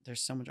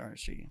There's so much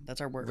artistry.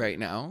 That's our work. Right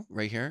now,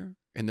 right here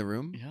in the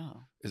room. Yeah.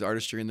 Is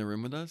artistry in the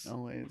room with us?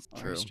 Always.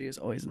 True. Artistry is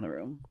always in the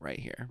room. Right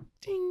here.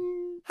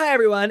 Ding. Hi,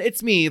 everyone.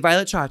 It's me,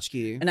 Violet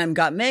Chachki. And I'm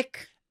Got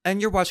Mick. And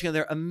you're watching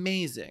another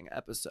amazing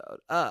episode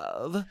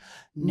of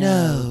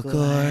No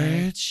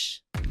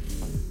Gorge.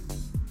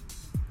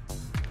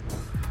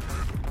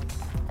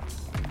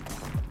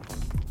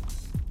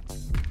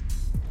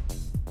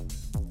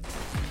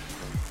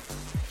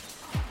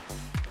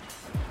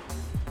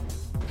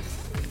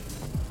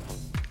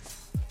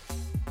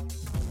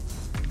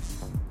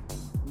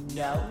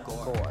 No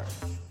Gorge.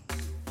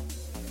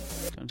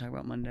 Don't talk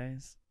about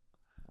Mondays.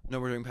 No,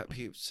 we're doing pet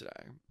peeves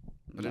today.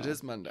 But it No.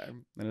 is Monday.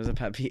 That is a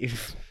pet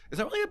peeve. It's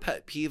not really a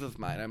pet peeve of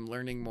mine. I'm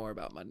learning more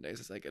about Mondays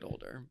as I get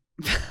older.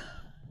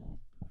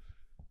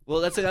 Well,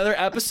 that's another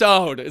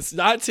episode. It's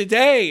not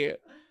today.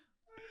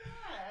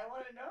 I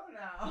want to know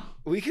now.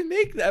 We can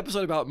make the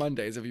episode about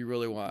Mondays if you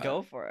really want.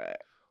 Go for it.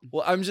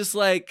 Well, I'm just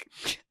like,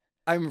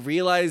 I'm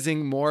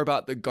realizing more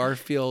about the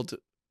Garfield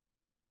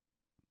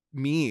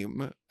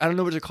meme. I don't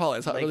know what to call it.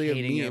 It's not Like really a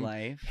hating meme. your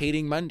life.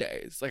 Hating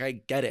Mondays. Like, I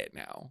get it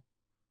now.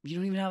 You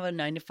don't even have a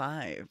 9 to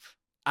 5.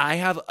 I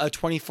have a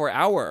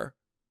 24-hour.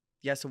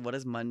 Yeah, so what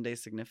is Monday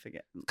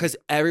significant? Because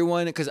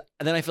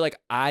then I feel like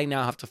I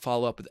now have to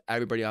follow up with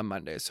everybody on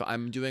Mondays. So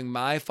I'm doing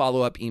my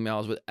follow-up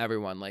emails with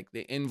everyone, like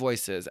the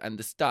invoices and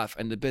the stuff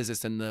and the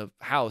business and the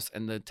house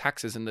and the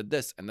taxes and the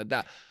this and the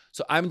that.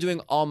 So I'm doing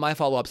all my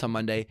follow-ups on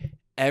Monday.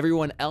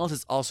 Everyone else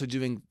is also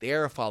doing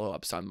their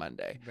follow-ups on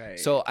Monday. Right.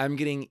 So I'm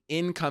getting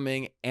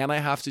incoming and I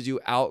have to do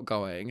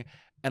outgoing.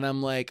 And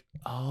I'm like,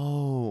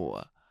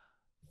 oh,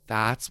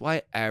 that's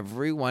why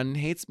everyone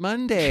hates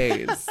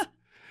Mondays.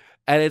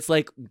 And it's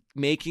like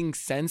making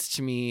sense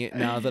to me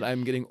now that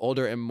I'm getting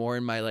older and more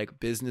in my like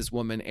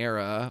businesswoman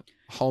era,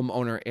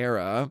 homeowner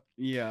era.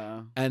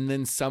 Yeah. And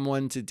then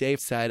someone today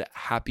said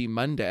happy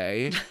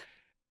Monday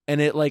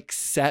and it like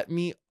set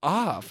me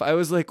off. I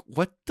was like,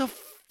 what the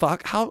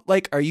fuck? How,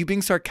 like, are you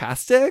being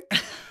sarcastic?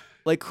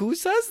 Like, who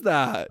says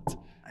that?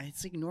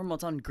 It's like normal.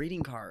 It's on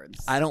greeting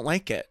cards. I don't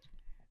like it.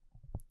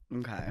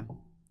 Okay.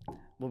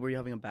 Well, were you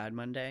having a bad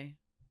Monday?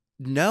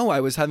 No, I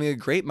was having a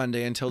great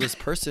Monday until this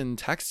person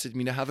texted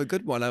me to have a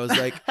good one. I was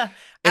like,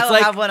 I'll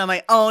like, have one on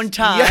my own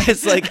time. yeah,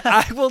 it's like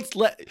I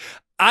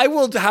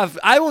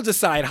will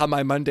decide how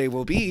my Monday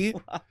will be.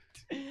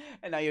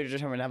 And now you're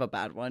determined to have a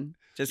bad one,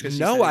 just because.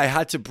 No, I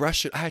had to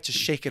brush it. I had to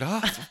shake it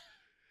off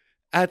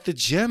at the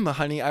gym,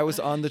 honey. I was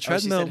on the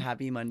treadmill. She said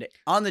happy Monday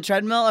on the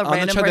treadmill. A On the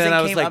random treadmill, person and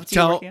I was came like, up to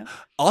you working out?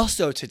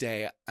 Also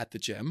today at the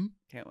gym.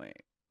 Can't wait.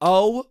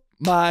 Oh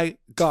my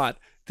God,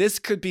 this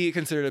could be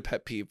considered a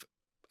pet peeve.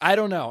 I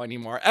don't know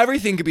anymore.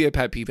 Everything could be a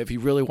pet peeve if you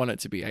really want it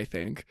to be, I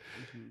think.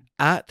 Mm-hmm.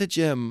 At the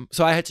gym.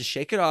 So I had to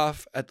shake it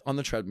off on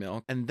the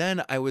treadmill. And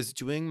then I was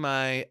doing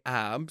my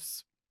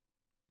abs.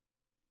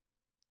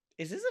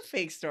 Is this a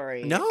fake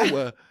story?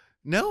 No.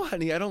 No,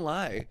 honey, I don't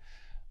lie.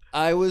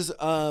 I was,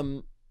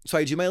 so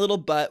I do my little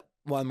butt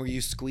one where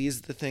you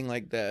squeeze the thing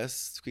like this.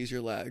 Squeeze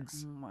your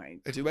legs. Oh my God.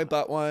 I do my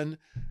butt one.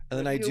 And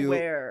then What do you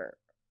wear?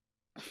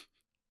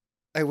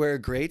 I wear a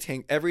gray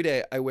tank every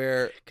day. I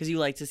wear, because you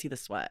like to see the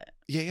sweat.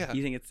 Yeah.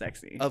 You think it's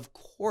sexy. Of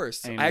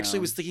course. I actually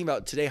was thinking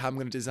about today how I'm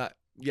going to design.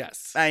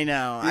 Yes. I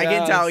know. Yes. I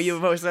can tell you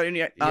posted on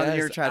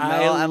your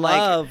treadmill. I'm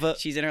love like,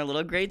 she's in her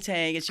little gray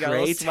tank and she got a gray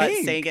little sweat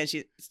tank. stink and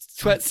she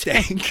Sweat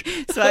stank.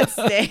 sweat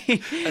stain.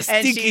 A And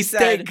stinky she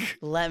said, stink.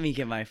 let me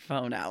get my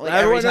phone out. Like,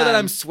 Everyone every know that time.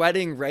 I'm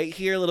sweating right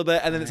here a little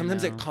bit, and then I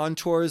sometimes know. it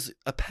contours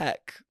a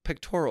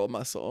pectoral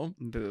muscle.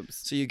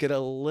 Boobs. So you get a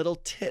little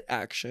tit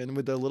action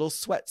with a little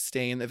sweat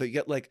stain. If you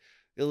get like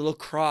a little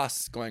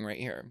cross going right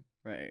here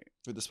Right.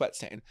 with the sweat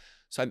stain.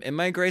 So I'm in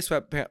my gray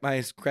sweatpants,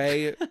 my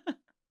gray.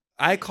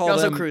 I call You're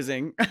also them.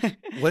 cruising.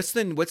 What's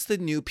the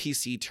new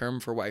PC term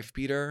for wife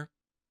beater?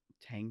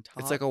 Tank top.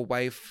 It's like a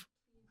wife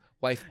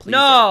pleaser.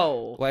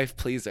 No. Wife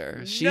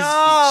pleaser. She's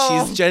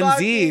No Gen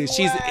Z. fucking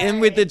She's in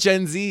with way. the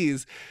Gen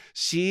Zs.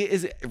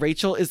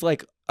 Rachel is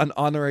like an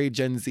honorary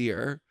Gen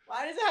Zer.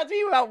 Why does it have to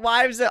be about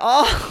wives at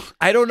all?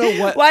 I don't know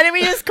what. Why didn't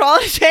we just call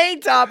it a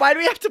tank top? Why do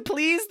we have to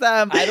please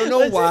them? I don't know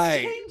Let's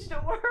why. Just change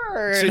the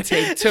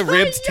word. To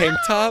ribbed I tank know.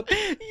 top?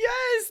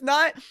 Yes,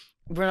 not.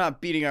 We're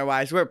not beating our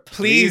wives. We're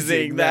Pleasing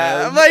pleasing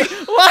them. them. Like,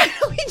 why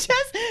don't we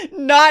just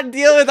not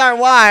deal with our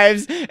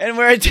wives and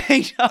wear a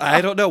tank top? I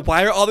don't know.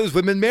 Why are all those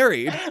women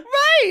married?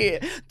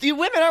 Right. The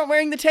women aren't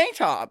wearing the tank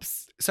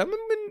tops. Some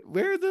women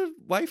wear the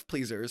wife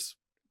pleasers.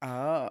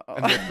 Oh.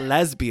 And they're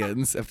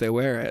lesbians if they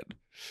wear it.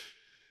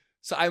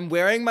 So I'm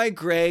wearing my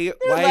gray They're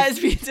wife.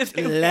 lesbians if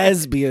they wear it.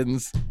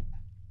 Lesbians.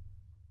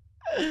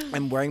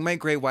 I'm wearing my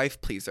gray wife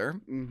pleaser.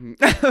 Mm-hmm.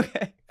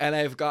 Okay. And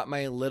I've got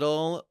my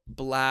little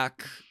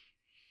black.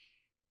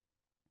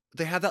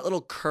 They have that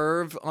little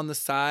curve on the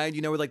side,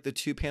 you know, where like the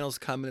two panels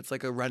come and it's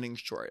like a running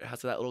short. It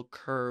has that little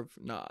curve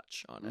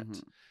notch on it.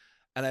 Mhm.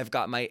 And I've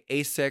got my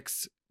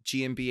Asics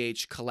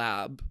GmbH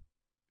collab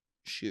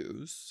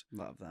shoes,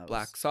 Love those.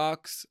 black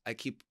socks. I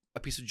keep a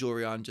piece of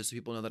jewelry on just so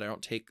people know that I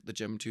don't take the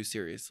gym too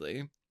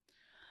seriously.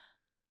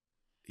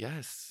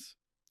 Yes.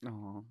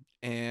 Oh,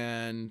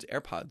 And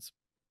AirPods.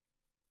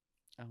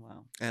 Oh,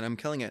 wow. And I'm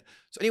killing it.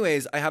 So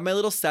anyways, I have my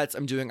little sets I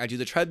do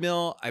the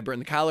treadmill, I burn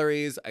the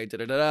calories, I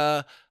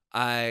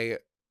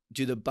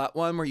do the butt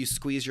one where you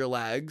squeeze your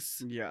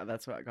legs, Yeah,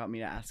 that's what got me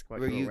to ask what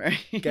where you you were wearing.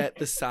 get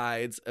the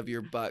sides of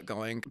your butt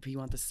going. But you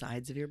want the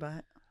sides of your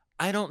butt?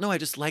 I don't know. I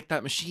just like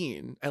that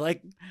machine. I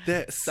like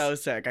this. So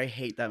sick. I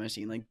hate that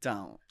machine. Like,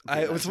 don't.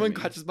 When someone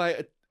catches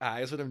my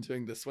eyes when I'm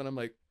doing this one, I'm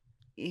like,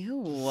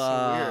 ew.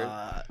 So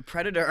weird.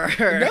 Predator.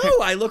 No,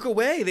 I look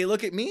away. They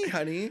look at me,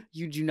 honey.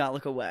 You do not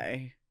look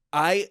away.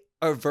 I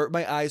avert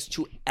my eyes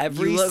to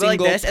every You look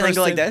single like this person. and then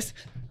go like this?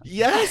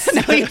 Yes.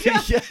 No, you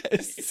don't.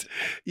 Yes.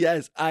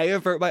 Yes. I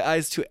avert my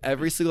eyes to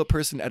every single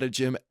person at a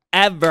gym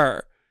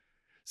ever.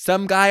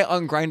 Some guy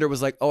on Grindr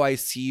was like, "Oh, I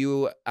see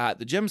you at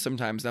the gym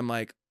sometimes." I'm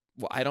like,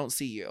 "Well, I don't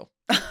see you."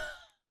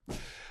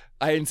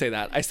 I didn't say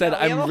that. I said No,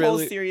 we I'm have a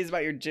really whole series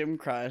about your gym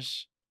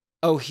crush.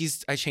 Oh,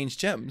 I changed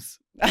gyms.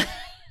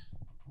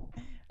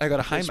 I got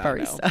a high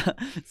mat now.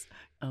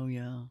 Oh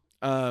yeah.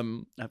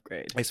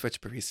 Upgrade. I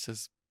switched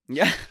baristas.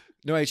 Yeah.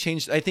 No, I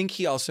changed. I think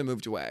he also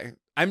moved away.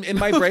 I'm in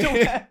my Moved brain.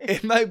 away. In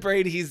my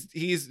brain,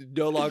 he's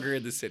no longer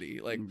in the city.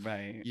 Like,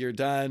 right. you're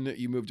done.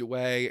 You moved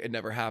away. It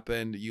never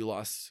happened. You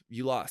lost.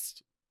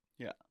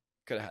 Yeah.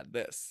 Could have had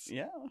this.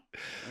 Yeah.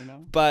 I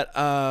know. But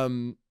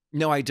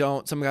no, I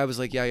don't. Some guy was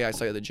like, yeah, I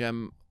saw you at the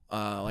gym.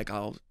 Like,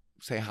 I'll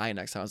say hi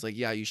next time. I was like,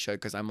 yeah, you should,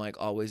 because I'm like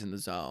always in the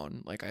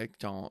zone. Like, I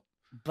don't.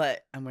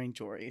 But I'm wearing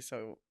jewelry,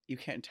 so you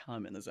can't tell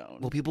I'm in the zone.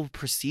 Well, people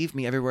perceive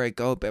me everywhere I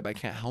go, babe. I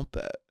can't help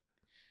it.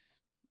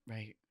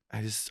 Right.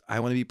 I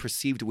want to be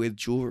perceived with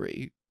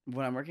jewelry.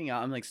 When I'm working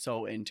out, I'm like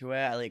so into it.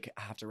 I like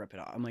have to rip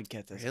it off. I'm like,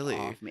 get this Really?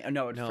 off me.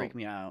 No, it'd freak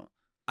me out.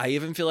 I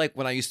even feel like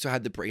when I used to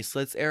have the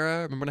bracelets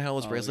era, remember when I had all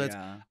those bracelets?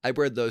 Yeah. I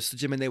wear those to the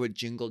gym and they would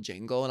jingle.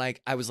 And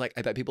I was like,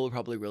 I bet people are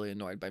probably really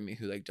annoyed by me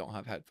who like don't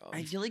have headphones.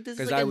 I feel like this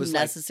 'Cause is like I a was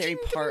like, necessary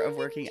part of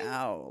working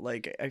out.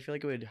 Like, I feel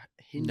like it would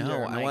hinder No,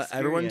 my I want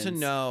everyone to experience.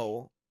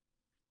 know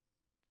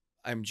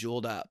I'm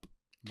jeweled up.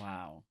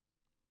 Wow.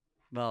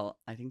 Well,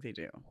 I think they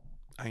do.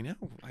 I know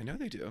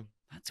they do.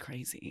 That's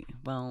crazy.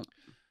 Well,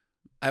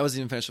 I wasn't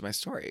even finished with my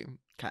story.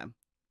 okay.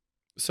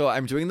 So I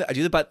do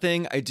the butt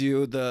thing, I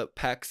do the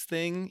pecs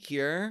thing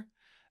here,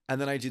 and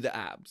then I do the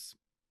abs.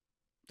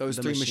 Those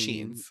The three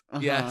machine. machines.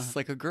 Uh-huh. Yes,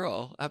 like a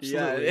girl.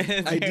 Absolutely. Yeah,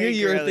 it's I knew very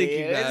you were girly.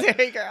 thinking It's that.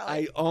 very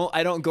girly.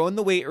 I don't go in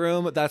the weight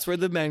room. That's where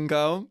the men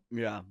go.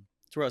 Yeah.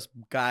 It's where us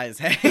guys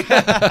hang.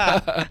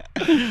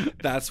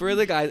 That's where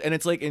the guys, and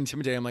it's like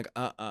intimidating. I'm like,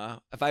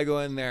 if I go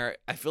in there,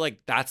 I feel like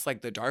that's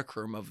like the dark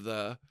room of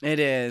the. It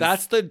is.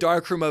 That's the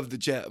dark room of the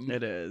gym.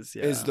 It is.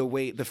 Yeah. Is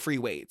the free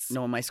weights.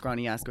 No, my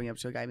scrawny ass going up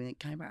to a guy being like,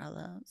 "Can I borrow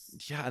those?"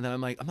 Yeah, and then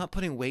I'm like, I'm not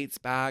putting weights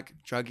back,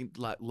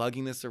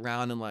 lugging this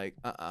around, and like,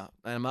 and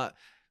I'm not.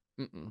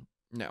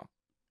 No,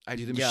 I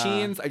do the Yeah.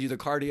 machines, I do the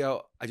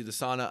cardio, I do the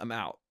sauna. I'm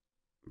out.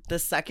 The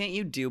second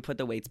you do put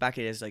the weights back,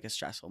 it is like a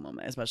stressful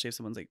moment, especially if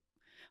someone's like,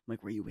 I'm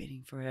like, were you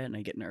waiting for it? And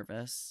I get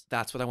nervous.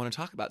 That's what I want to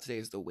talk about today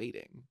is the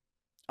waiting.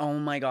 Oh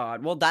my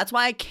God. Well, that's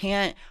why I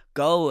can't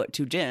go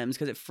to gyms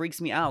because it freaks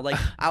me out. Like,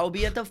 I will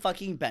be at the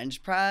fucking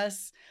bench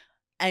press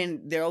and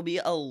there'll be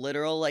a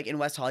literal, like in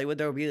West Hollywood,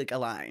 there will be like a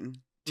line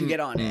to get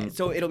on it.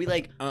 So it'll be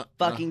like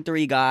fucking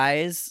three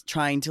guys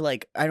trying to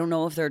like, I don't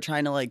know if they're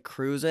trying to like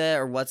cruise it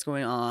or what's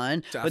going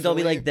on, but they'll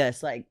be like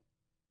this, like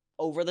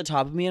over the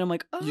top of me. And I'm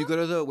like, oh. You go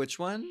to the which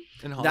one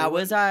in Hollywood? That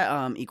was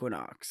at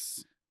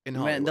Equinox. In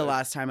Hollywood. The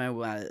last time I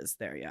was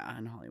there, yeah,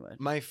 in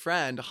Hollywood. My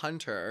friend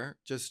Hunter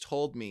just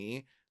told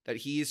me that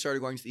he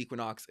started going to the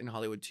Equinox in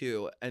Hollywood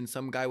too, and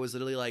some guy was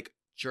literally like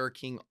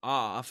jerking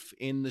off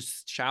in the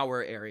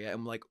shower area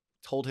and like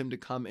told him to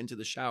come into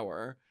the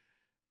shower.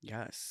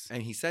 Yes.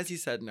 And he says he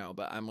said no,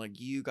 but I'm like,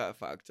 you got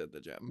fucked at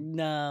the gym.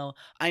 No.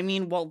 I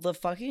mean, well, the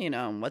fucking,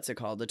 what's it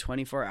called? The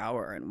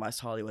 24-hour in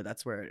West Hollywood,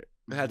 that's where it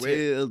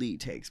really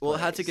takes place. Well,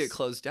 it had to get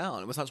closed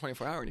down. It was not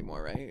 24 hour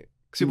anymore, right?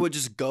 Because people would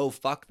just go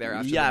fuck there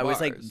after yeah, the it was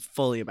bars. like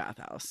fully a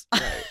bathhouse.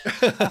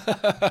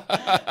 Right.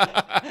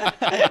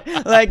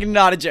 Like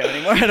not a joke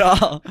anymore at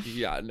all.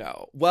 Yeah,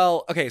 no.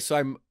 Well, okay,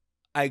 so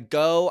I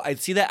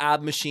see the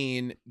ab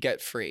machine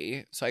get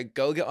free. So I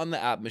go get on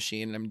the ab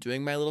machine and I'm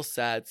doing my little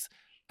sets.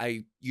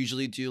 I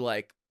usually do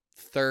like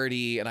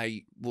 30 and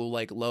I will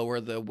like lower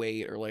the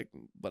weight or like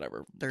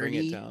whatever. 30? Bring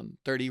it down.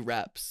 30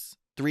 reps.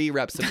 3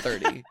 reps of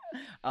 30.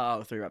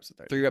 Oh, 3 reps of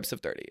 30. 3 reps of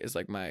 30 is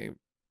like my,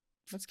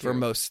 That's cute. for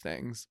most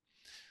things.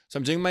 So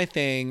I'm doing my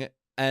thing.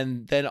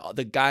 And then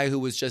the guy who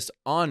was just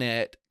on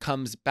it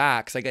comes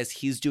back. Cause I guess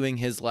he's doing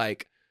his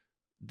like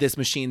this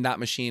machine, that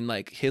machine,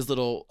 like his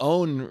little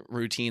own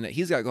routine that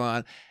he's got going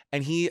on.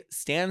 And he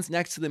stands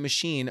next to the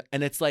machine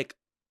and it's like,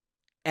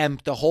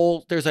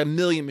 there's a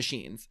million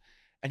machines.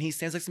 And he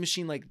stands next to the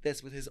machine like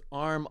this with his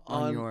arm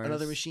on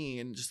another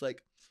machine, just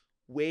like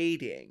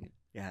waiting.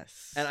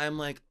 Yes. And I'm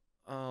like,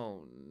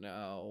 oh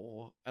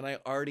no. And I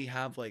already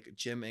have like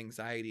gym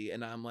anxiety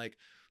and I'm like,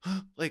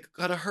 like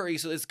gotta hurry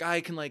so this guy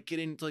can like get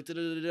into like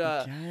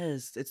da-da-da-da.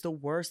 Yes, it's the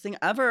worst thing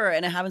ever,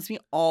 and it happens to me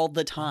all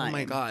the time. Oh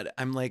my God.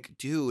 I'm like,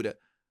 dude,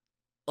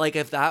 like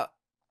if that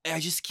I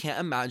just can't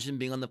imagine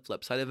being on the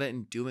flip side of it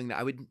and doing that.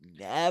 I would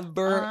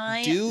never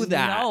do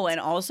that. No, and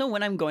also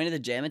when I'm going to the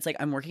gym, it's like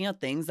I'm working out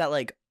things that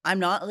like I'm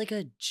not like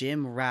a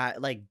gym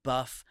rat, like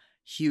buff,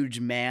 huge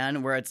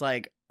man where it's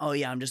like, oh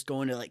yeah, I'm just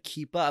going to like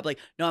keep up. Like,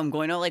 no, I'm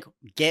going to like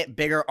get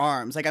bigger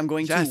arms. Like I'm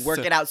going to work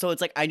it out. So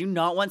it's like I do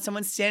not want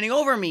someone standing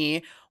over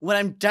me when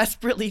I'm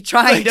desperately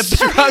trying to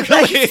struggling.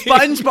 Like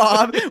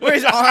SpongeBob, where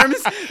his arms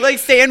like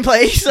stay in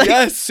place. Like,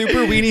 yes,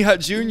 Super Weenie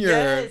Hut Jr.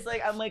 Yes,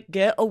 like I'm like,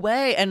 get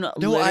away. And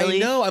no, I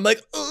know. I'm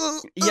like,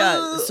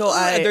 yeah. So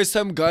and there's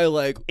some guy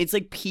like, it's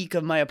like peak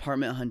of my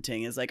apartment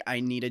hunting is like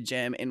I need a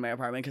gym in my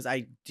apartment because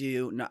I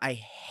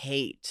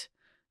hate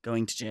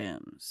going to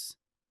gyms.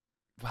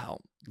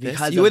 Wow.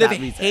 Because you would have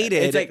reason.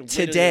 hated like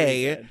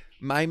today,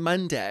 my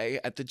Monday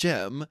at the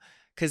gym,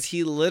 because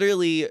he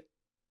literally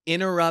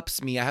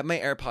interrupts me. I have my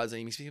AirPods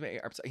and he's speaking my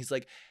AirPods. He's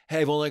like,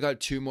 hey, I've only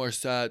got 2 more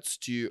sets.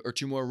 Or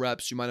 2 more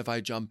reps. Do you mind if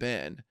I jump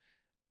in?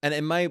 And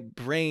in my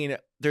brain,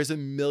 there's a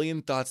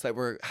million thoughts that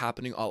were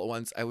happening all at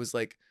once. I was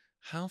like,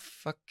 how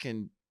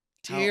fucking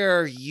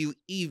dare you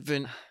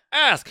even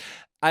ask?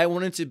 I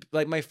wanted to,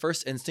 like, my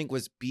first instinct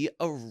was be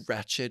a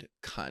wretched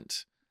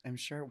cunt. I'm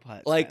sure it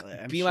was. Like,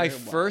 my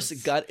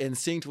first gut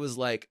instinct was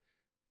like,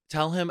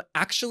 tell him,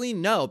 actually,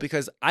 no,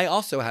 because I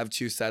also have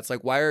 2 sets.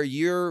 Like, why are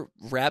your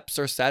reps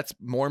or sets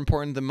more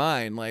important than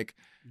mine? Like,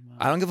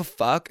 I don't give a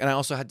fuck. And I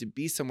also had to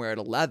be somewhere at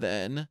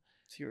 11.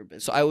 So you were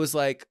busy. So I was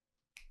like,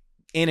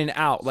 in and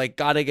out. Like,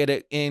 gotta get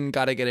it in,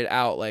 gotta get it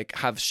out. Like,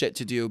 have shit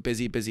to do.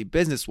 Busy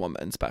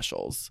businesswoman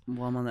specials.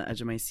 Well, I'm on the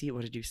edge of my seat.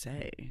 What did you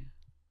say?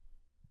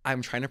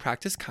 I'm trying to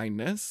practice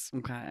kindness.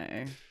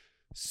 Okay.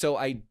 So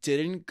I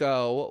didn't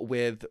go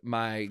with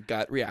my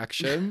gut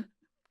reaction.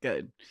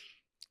 Good.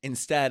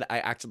 Instead, I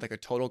acted like a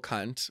total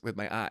cunt with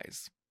my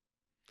eyes.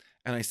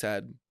 And I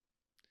said,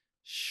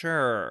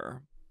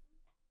 sure.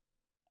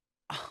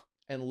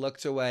 And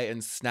looked away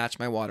and snatched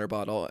my water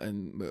bottle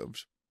and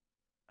moved.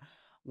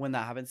 When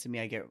that happens to me,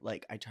 I get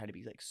like, I try to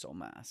be like so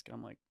masked. And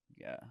I'm like,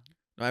 yeah.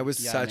 I was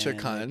such a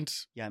cunt. Like,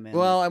 yeah, man.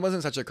 Well, I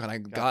wasn't such a cunt. I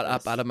got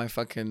up out of my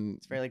fucking.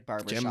 It's very like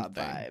barbershop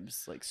thing.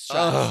 Vibes. Like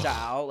stressed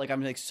out. Like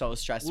I'm like so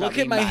stressed out. Look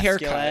at my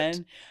haircut.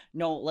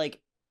 No,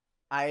 like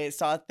I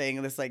saw a thing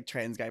this like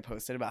trans guy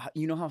posted about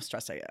you know how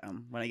stressed I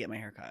am when I get my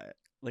haircut.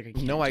 Like I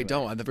can't no, I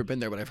don't. I've never been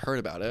there, but I've heard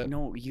about it.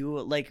 No, you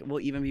like will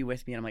even be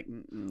with me, and I'm like,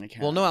 I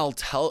can't. Well, no, I'll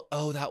tell.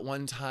 Oh, that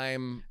one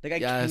time. Like I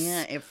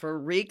can't. It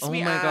freaks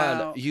me out. Oh my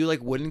god, you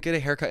like wouldn't get a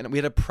haircut, and we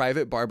had a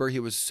private barber. He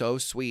was so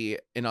sweet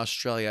in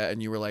Australia,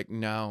 and you were like,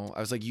 no. I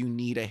was like, you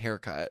need a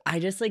haircut. I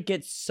just like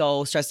get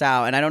so stressed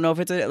out, and I don't know if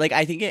it's like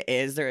I think it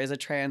is. There is a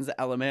trans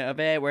element of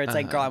it where it's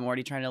like, girl, I'm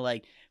already trying to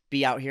like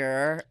be out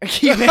here.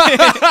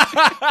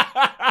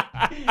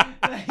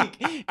 Like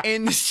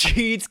in the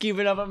streets,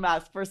 keeping up a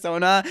mask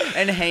persona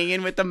and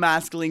hanging with the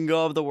mask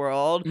lingo of the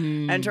world.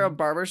 Enter a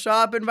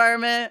barbershop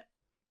environment.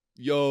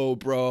 Yo,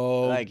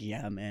 bro. Like,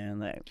 yeah, man.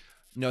 Like,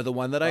 no, the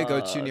one that I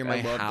go to near my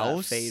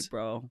house, fade,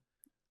 bro.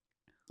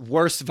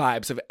 Worst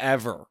vibes I've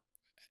ever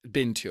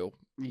been to.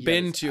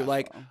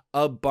 Like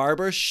a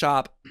barber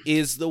shop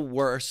is the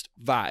worst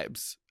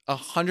vibes.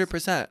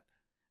 100%.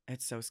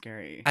 It's so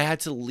scary. I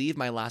had to leave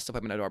my last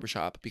appointment at a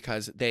barbershop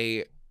because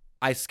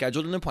I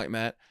scheduled an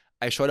appointment.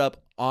 I showed up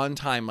on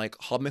time, like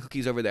hauled my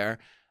cookies over there,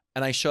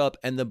 and I show up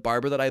and the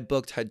barber that I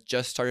booked had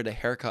just started a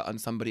haircut on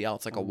somebody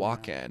else, like a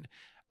walk-in.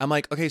 I'm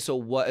like, okay, so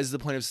what is the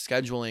point of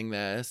scheduling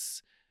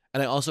this?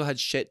 And I also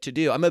had shit to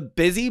do. I'm a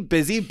busy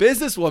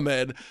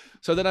businesswoman.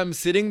 So then I'm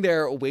sitting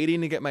there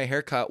waiting to get my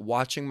haircut,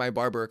 watching my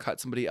barber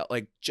cut somebody else,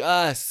 like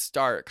just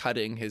start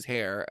cutting his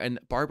hair. And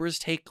barbers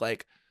take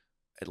like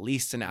at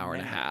least an hour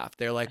and a half.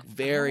 They're like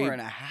very... An hour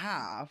and a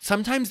half?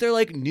 Sometimes they're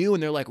like new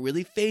and they're like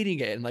really fading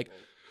it and like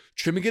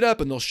trimming it up,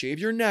 and they'll shave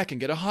your neck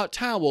and get a hot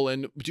towel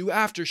and do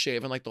aftershave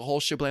and like the whole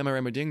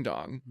shiblamma ding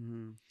dong.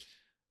 Mm-hmm.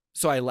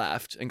 So I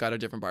left and got a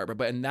different barber.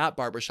 But in that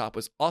barbershop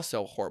was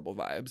also horrible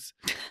vibes.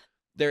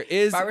 There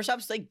is...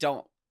 Barbershops like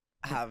don't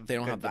have the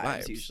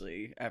vibes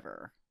usually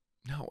ever.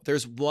 No,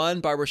 there's one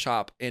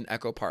barbershop in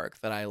Echo Park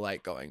that I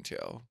like going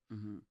to.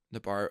 Mm-hmm. The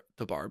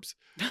vibes.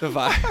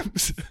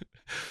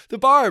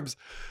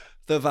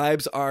 The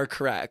vibes are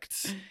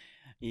correct.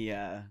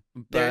 Yeah.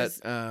 But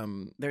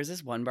there's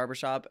this one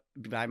barbershop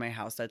by my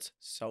house that's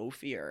so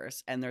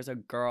fierce, and there's a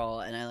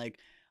girl, and I'm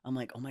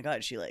like, oh my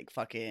god, she like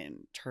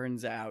fucking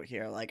turns out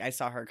here. Like I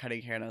saw her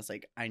cutting hair and I was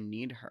like, I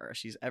need her.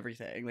 She's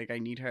everything. Like I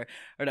need her,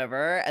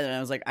 whatever. And then I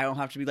was like, I don't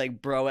have to be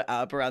like bro it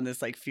up around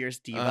this like fierce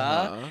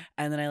diva.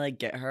 And then I like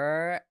get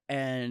her,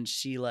 and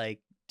she like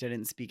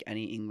didn't speak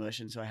any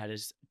English, and so I had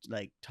to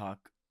like talk.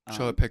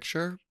 Show a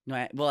picture?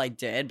 No, I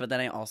did, but then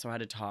I also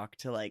had to talk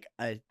to like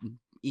a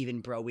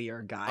even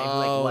broier guy who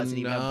like wasn't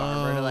even a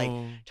barber to like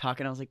talk,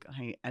 and I was like,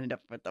 I ended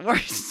up with the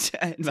worst.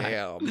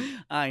 Damn.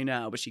 I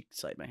know, but she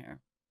slayed my hair.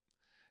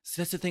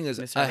 So that's the thing, is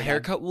a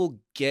haircut will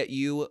get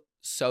you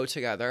so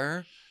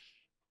together.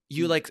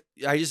 You like,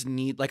 I just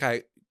need, like,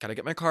 I gotta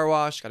get my car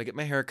washed, gotta get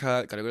my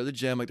haircut, gotta go to the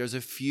gym. Like there's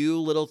a few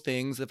little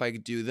things, if I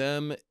do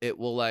them, it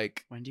will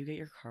like. When do you get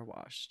your car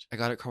washed? I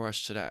got it car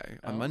washed today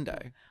on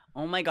Monday.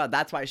 Oh my God,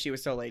 that's why she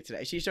was so late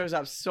today. She shows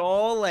up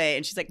so late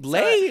and she's like,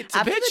 Late?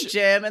 after Bitch. the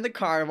gym and the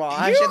car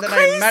wash You and then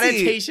crazy. my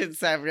meditation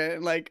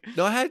session. Like,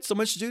 No, I had so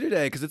much to do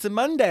today because it's a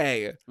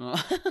Monday.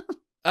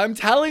 I'm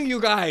telling you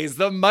guys,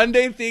 the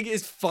Monday thing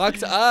is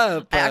fucked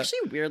up. I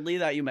actually, weirdly,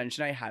 that you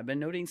mentioned, I have been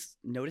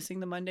noticing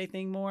the Monday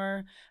thing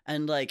more.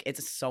 And like,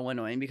 it's so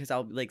annoying because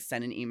I'll like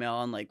send an email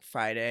on like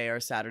Friday or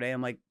Saturday.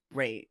 I'm like,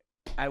 great.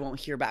 I won't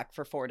hear back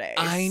for 4 days.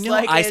 I know.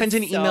 Like, I sent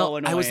an it's email.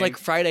 so I was like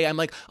annoying. Friday. I'm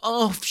like,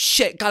 oh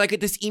shit, gotta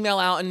get this email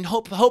out and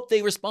hope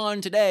they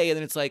respond today. And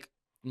then it's like,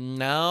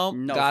 no,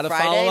 gotta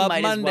Friday follow up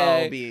might Monday.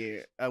 as well be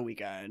a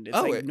weekend. It's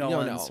like no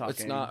one's talking.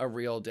 It's not a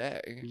real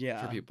day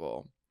Yeah. for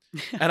people.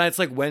 And it's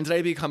like, when did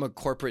I become a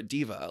corporate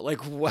diva?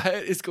 Like, what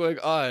is going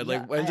on?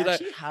 Like, when did I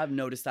actually have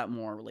noticed that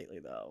more lately,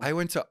 though. I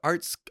went to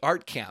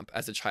art camp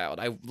as a child.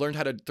 I learned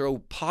how to throw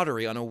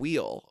pottery on a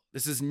wheel.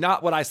 This is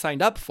not what I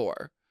signed up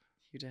for.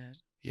 You did.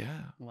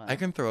 Yeah. Wow. I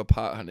can throw a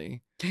pot,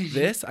 honey.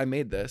 I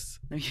made this.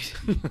 No, you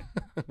didn't.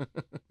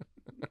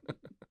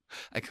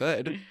 I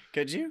could.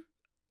 Could you?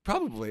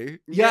 Probably.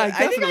 Yeah,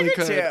 I definitely could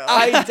could. too.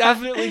 I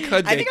definitely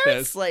could I make think I would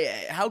this. slay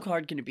it. How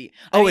hard can it be?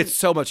 Oh, it's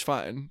so much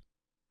fun.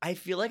 I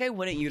feel like I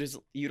wouldn't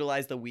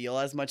utilize the wheel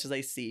as much as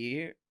I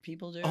see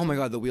people do. Oh my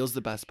God, the wheel's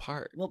the best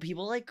part. Well,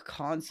 people like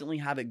constantly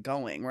have it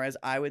going, whereas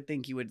I would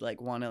think you would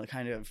like want to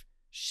kind of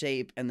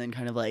shape and then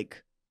kind of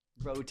like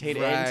rotate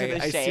it Right, into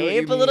the I see what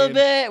shape you a little mean.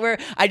 bit. Where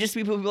I just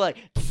see people be like,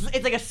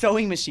 it's like a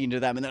sewing machine to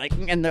them, and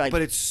they're like,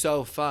 But it's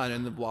so fun,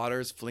 and the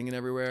water's flinging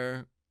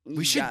everywhere.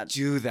 We should yeah,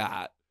 do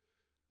that.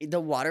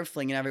 the water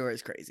flinging everywhere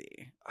is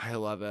crazy. I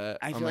love it.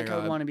 I Oh feel my like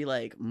God. I want to be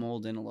like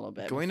molding a little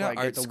bit. Going before to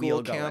I get art the school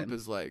wheel camp going.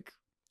 is like,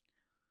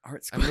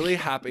 Art school. I'm really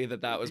camp. happy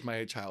that was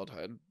my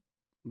childhood.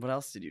 What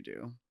else did you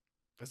do?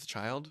 As a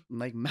child?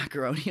 Like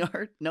macaroni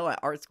art? No, at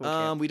art school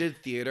camp. We did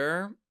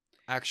theater,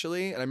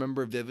 actually. And I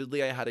remember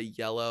vividly I had a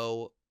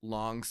yellow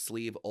long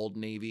sleeve Old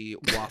Navy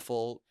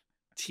waffle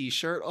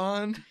t-shirt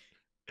on.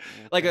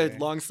 Like a Okay.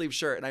 long sleeve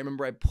shirt. And I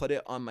remember I put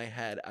it on my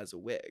head as a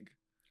wig.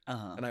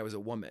 Uh-huh. And I was a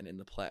woman in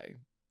the play.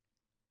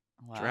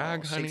 Wow,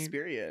 drag, honey.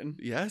 Shakespearean.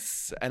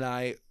 Yes. And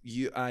I'm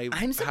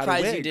I'm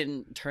surprised you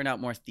didn't turn out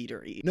more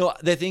theater-y. No,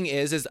 the thing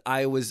is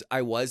I was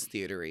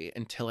theater-y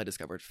until I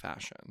discovered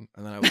fashion.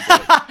 And then I was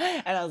like,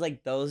 and I was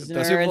like, those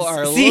those nerds. people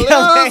are See you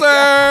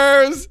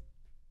later. losers.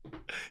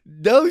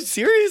 No,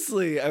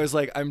 seriously. I was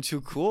like, I'm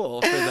too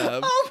cool for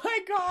them. Oh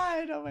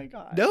my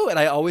god. No, and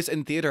I always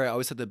in theater, I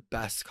always had the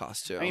best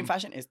costume. I mean,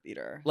 fashion is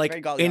theater. like Very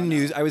in Galliano.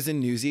 news, I was in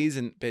Newsies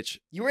and bitch,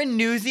 You were in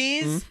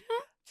Newsies? Mhm.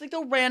 It's like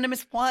the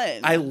randomest one.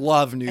 I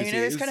love I Newsies. mean,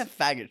 it is kind of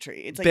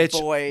faggotry. It's like Bitch,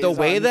 boys. the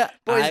way on, that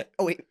boys. I-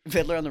 Oh wait,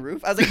 Fiddler on the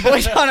Roof. I was like,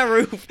 boys on a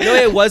roof. No,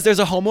 it was. There's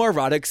a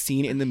homoerotic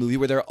scene in the movie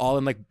where they're all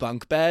in like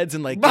bunk beds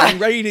and like getting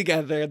ready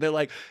together. They're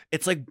like,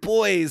 it's like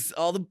boys.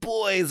 All the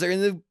boys are in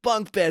the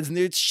bunk beds and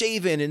they're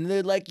shaven and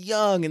they're like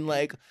young and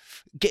like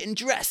getting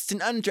dressed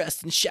and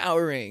undressed and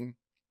showering.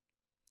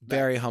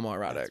 Very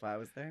homoerotic. That's why I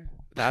was there.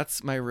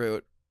 That's my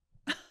root.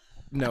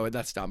 No,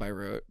 that's not my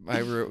root. My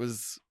root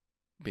was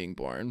being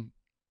born.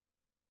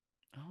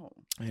 Oh.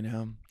 I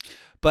know.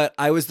 But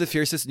I was the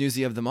fiercest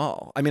newsie of them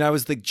all. I mean, I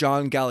was the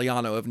John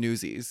Galliano of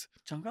newsies.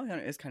 John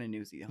Galliano is kind of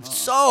newsy, huh?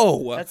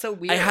 So That's so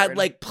weird. I had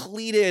like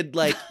pleated,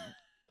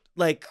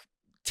 like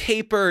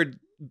tapered,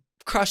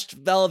 crushed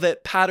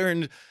velvet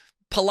patterned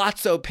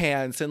palazzo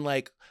pants and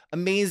like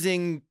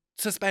amazing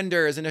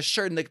suspenders and a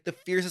shirt and like the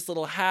fiercest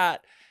little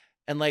hat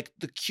and like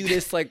the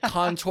cutest like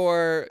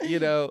contour, you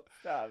know.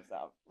 Stop.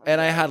 And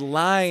I had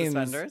lines,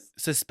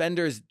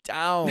 Suspenders?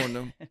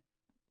 down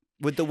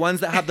with the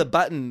ones that have the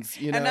buttons,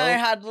 you know. And I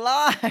had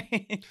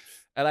lines.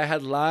 And I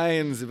had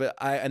lines, but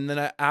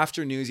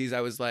after Newsies, I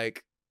was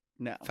like,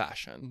 No.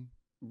 fashion.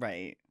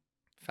 Right.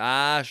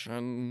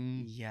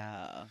 Fashion.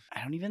 Yeah.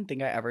 I don't even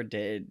think I ever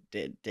did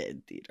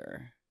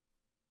theater.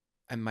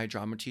 And my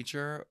drama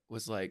teacher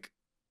was like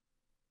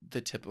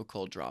the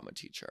typical drama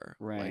teacher.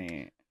 Right.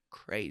 Like,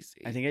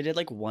 crazy. I think I did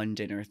like one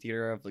dinner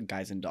theater of like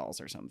Guys and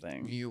Dolls or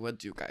something. You would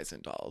do Guys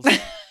and Dolls.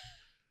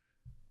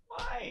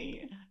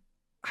 Why?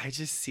 I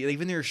just see,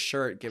 even your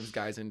shirt gives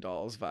Guys and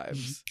Dolls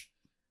vibes.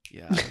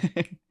 Yeah.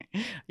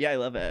 Yeah, I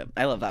love it.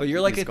 I love that. But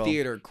you're like musical. a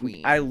theater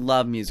queen. I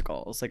love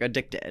musicals. Like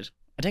addicted.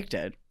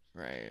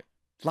 Right.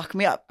 Lock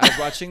me up. I was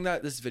watching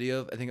this video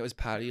of, I think it was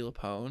Patti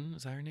LuPone.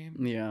 Is that her name?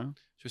 Yeah.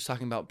 She was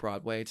talking about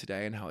Broadway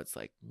today and how it's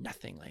like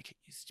nothing like it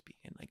used to be.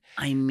 And like,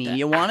 I mean, the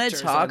you want to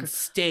actors talk on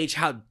stage?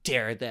 How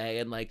dare they?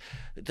 And like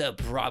the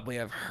Broadway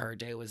of her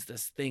day was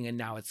this thing, and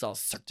now it's all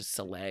Cirque du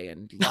Soleil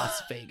and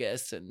Las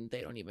Vegas, and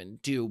they don't even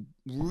do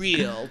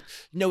real.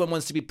 No one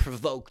wants to be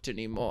provoked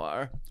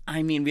anymore.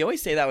 I mean, we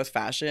always say that with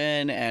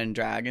fashion and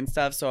drag and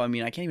stuff. So I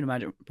mean, I can't even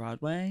imagine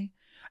Broadway.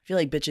 I feel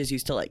like bitches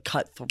used to like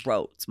cut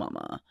throats,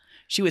 mama.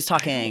 She was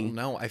talking.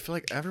 No, I feel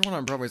like everyone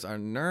on Broadway is a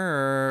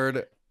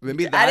nerd.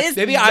 Maybe That that's is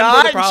maybe not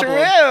I'm the problem.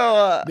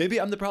 true.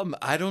 Maybe I'm the problem.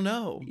 I don't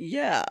know.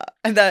 Yeah.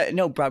 And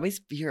no, Broadway's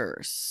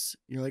fierce.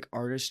 You're like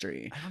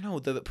artistry. I don't know.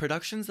 The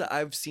productions that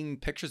I've seen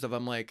pictures of,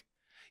 I'm like,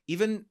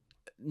 even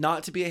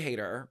not to be a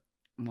hater,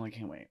 Well, I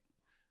can't wait.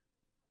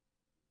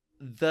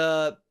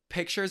 the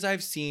pictures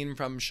I've seen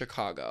from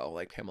Chicago,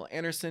 like Pamela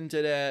Anderson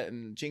did it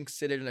and Jinx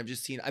did it, and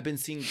I've been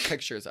seeing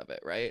pictures of it,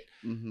 right?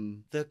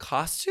 Mm-hmm. The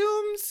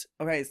costumes,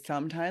 Okay,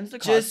 sometimes the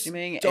just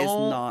costuming is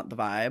don't not the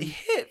vibe.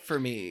 hit for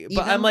me. But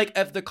Even- I'm like,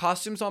 if the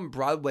costumes on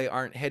Broadway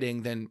aren't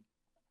hitting, then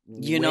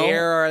You know-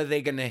 where are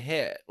they gonna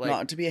hit? Like,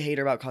 Not to be a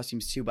hater about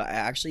costumes too, but I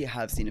actually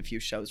have seen a few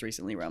shows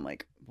recently where I'm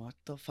like, what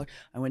the fuck?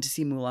 I went to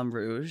see Moulin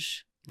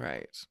Rouge.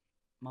 right.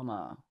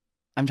 Mama.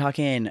 I'm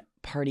talking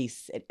party.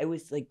 It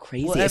was like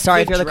crazy. Well, if Sorry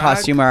the if you're the drag-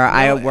 costumer.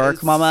 I no, work,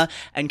 it's- mama,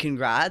 and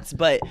congrats.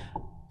 But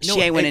No,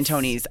 she ain't winning it's-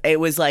 Tonys. It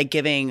was like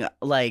giving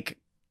like,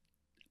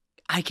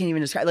 I can't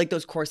even describe, like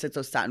those corsets,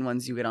 those satin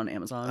ones you get on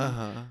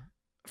Amazon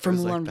for It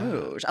was like Moulin that.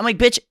 Rouge. I'm like,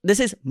 bitch, this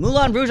is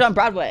Moulin Rouge on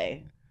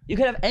Broadway. You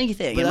could have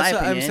anything. But in that's my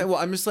what opinion. I'm saying. Well,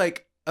 I'm just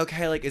like,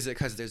 okay, like, is it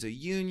because there's a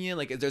union?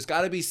 Like, there's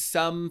got to be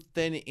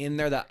something in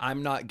there that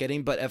I'm not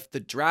getting. But if the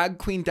drag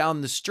queen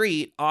down the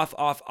street, off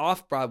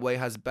Broadway,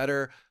 has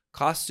better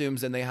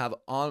costumes than they have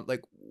on,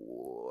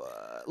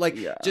 like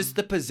Yeah. just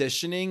the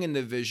positioning and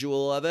the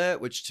visual of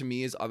it, which to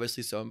me is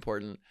obviously so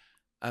important.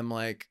 I'm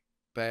like,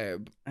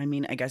 babe, I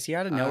mean, I guess you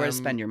got to know where to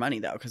spend your money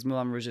though, because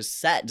Moulin Rouge's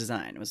set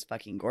design was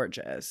fucking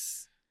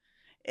gorgeous.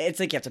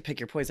 It's like you have to pick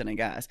your poison, I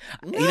guess.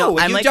 no, You know,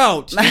 I'm you like-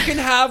 don't. You can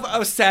have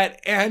a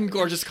set and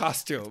gorgeous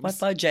costumes. What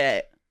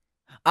budget?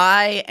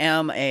 I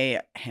am a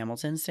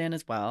Hamilton stan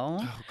as well.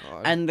 Oh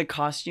God. And the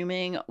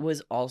costuming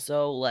was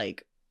also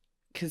like,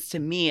 because to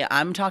me,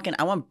 I'm talking,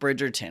 I want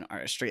Bridgerton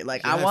artistry.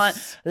 Like, I want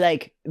Yes.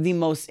 like the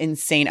most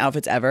insane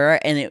outfits ever.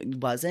 And it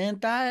wasn't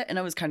that. And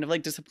I was kind of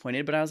like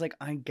disappointed, but I was like,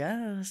 I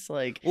guess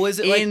like Well, is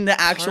it in like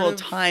the actual part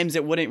of- times,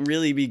 it wouldn't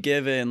really be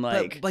given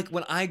like. But, like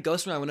when I go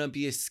somewhere, I want to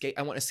be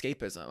I want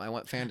escapism. I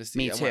want fantasy.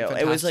 Me I too. want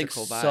It was like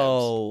fantastical vibes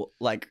so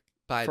like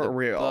by for the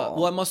real. book.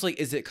 Well, I'm also like,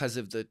 is it because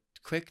of the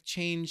quick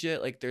change?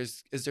 It like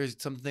is there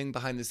something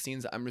behind the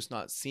scenes that I'm just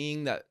not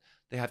seeing, that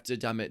they have to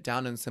dumb it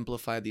down and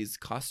simplify these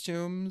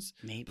costumes?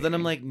 maybe. But then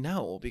I'm like,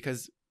 no,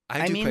 because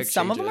I do mean, quick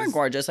some of them are changes.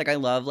 gorgeous. Like I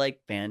love like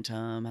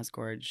Phantom has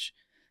gorge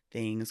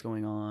things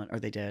going on, or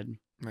they did.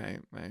 Right.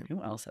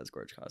 Who else has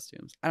gorge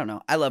costumes? I don't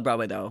know. I love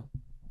Broadway though.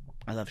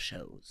 I love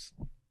shows.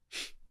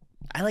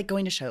 I like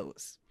going to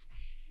shows.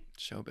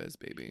 Showbiz,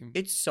 baby.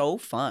 It's so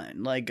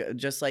fun. Like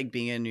just like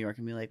being in New York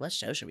and be like, what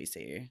show should we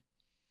see?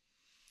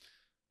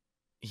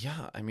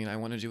 Yeah, I mean, I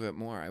want to do it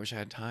more. I wish I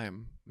had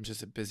time. I'm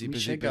just a busy, We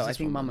busy should go. I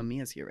think businesswoman. Mamma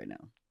Mia's here right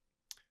now.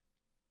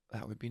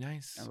 That would be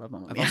nice. I love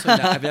Mamma I've Mia. also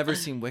I've never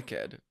seen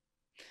Wicked,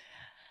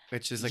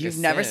 which is like You've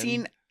a never sin.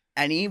 seen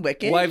any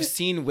Wicked? Well, I've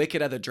seen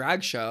Wicked at the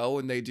drag show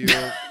when they do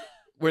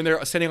when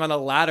they're sitting on a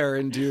ladder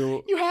and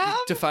do You have?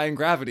 Defying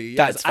Gravity.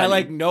 Yes, That's I funny.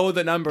 like know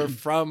the number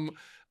from.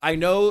 I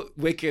know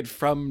Wicked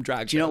from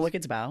drag. Do you know what shows.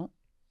 Wicked's about?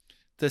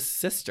 The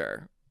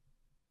sister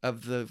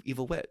of the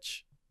evil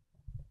witch,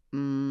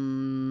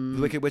 Mm,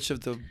 the Wicked Witch of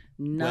the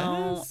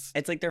no, West?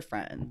 it's like they're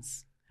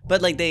friends,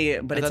 but like they,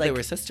 but I it's thought like they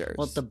were sisters.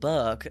 well, the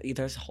book.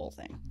 There's a whole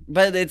thing,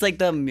 but it's like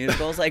the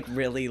musical's like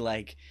really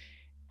like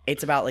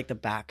it's about like the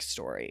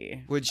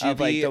backstory. Would you of,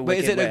 like, be? the Wait,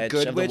 is it Wicked a Witch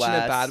good of the witch and a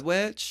West. bad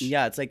witch?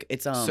 Yeah, it's like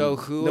it's So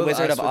who the of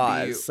Wizard us of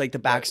would be Oz, like the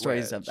what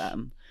backstories of witch?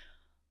 them.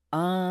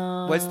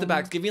 What's the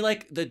back? Give me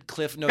like the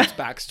Cliff Notes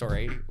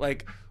backstory.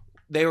 Like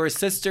they were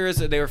sisters,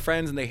 they were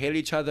friends, and they hated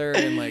each other.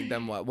 And like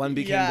then what? One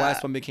became Yeah.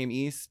 West, one became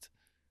East.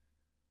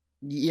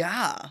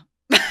 Yeah,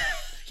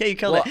 yeah, you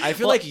killed Well, it. I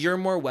feel Well, like you're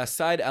more West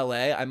Side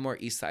LA. I'm more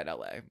East Side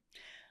LA.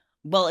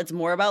 well, it's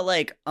more about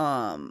like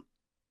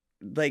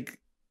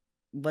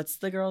what's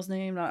the girl's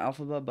name? Not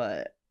Alphaba,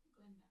 but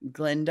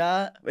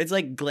Glinda. It's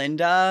like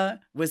Glinda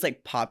was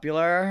like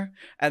popular,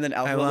 and then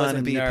Alphaba was a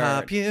wanna be nerd.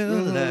 popular.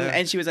 Mhm,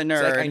 and she was a It's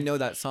nerd. like I know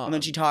that song. And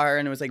then she taught her,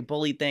 and it was like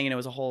bully thing, and it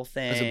was a whole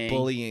thing. It was a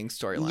bullying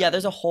storyline. Yeah,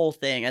 there's a whole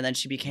thing, and then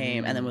she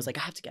became, and then was like,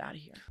 I have to get out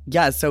of here.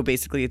 Yeah, so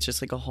basically, it's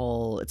just like a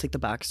whole. It's like the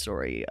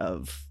backstory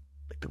of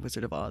like the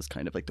Wizard of Oz,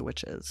 kind of like the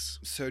witches.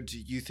 So do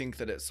you think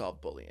that it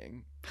solved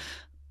bullying?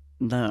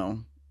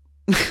 No,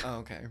 Oh,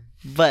 okay.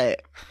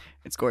 but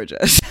it's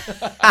gorgeous.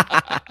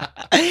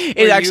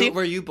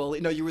 Were you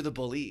bullied? No, you were the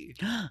bully.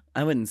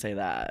 I wouldn't say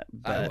that.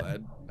 But I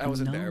would. I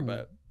wasn't there, No.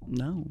 but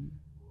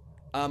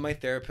no. my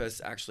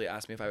therapist actually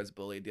asked me if I was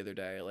bullied the other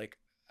day, like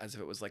as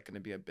if it was like going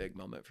to be a big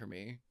moment for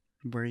me.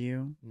 Were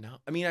you? No,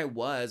 I mean I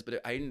was,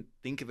 but I didn't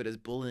think of it as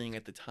bullying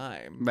at the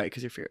time. Right,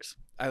 because you're fierce.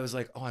 I was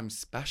like, oh, I'm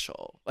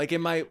special. Like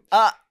in my,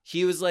 Uh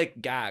he was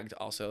like gagged.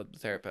 Also, the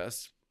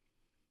therapist.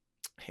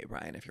 Hey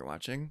Ryan, if you're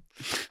watching,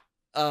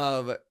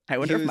 I wonder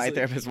he if was my like-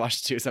 therapist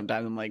watched too.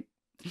 Sometimes I'm like,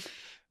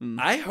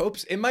 I hope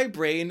in my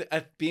brain,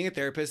 being a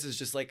therapist is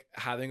just like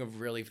having a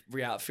really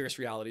fierce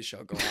reality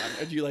show go on,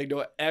 and you like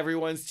know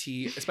everyone's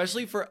tea,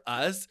 especially for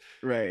us.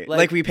 right. Like-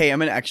 Like, we pay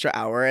him an extra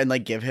hour and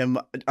like give him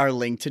our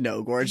link to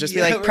No Gorge. Just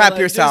Yeah, be we're like, prep just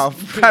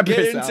yourself. Prep get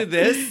yourself. into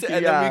this, and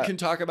then Yeah. we can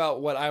talk about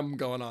what I'm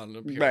going on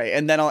up here. Right,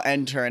 and then I'll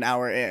enter an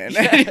hour in,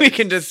 Yes. and we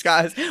can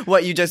discuss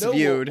what you just No,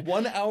 viewed.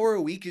 1 hour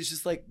a week is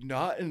just like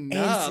not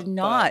enough. It's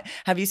not.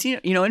 Have you seen?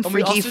 You know, in And we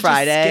Freaky also just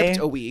Friday,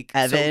 skipped a week.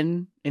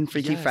 Evan in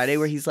Freaky Yes. Friday,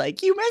 where he's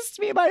like, "You missed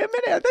me by a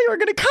minute. I thought you were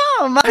gonna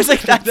come." I was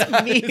like, "That's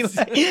That me." is-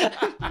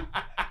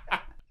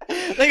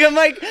 Like, Like I'm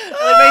like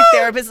my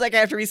therapist is like I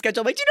have to reschedule.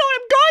 I'm like, do you know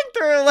what I'm going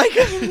through? Like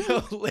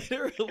No,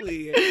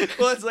 literally.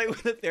 Well, it's like when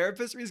the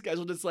therapist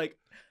rescheduled, it's like,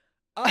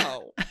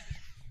 oh,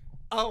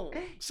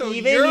 so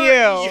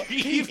Even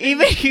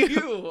even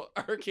you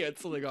are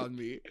canceling on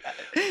me.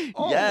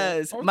 Oh,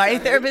 yes. okay. My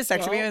therapist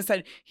texted me Well,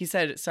 and he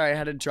said, sorry, I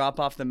had to drop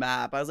off the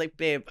map. I was like,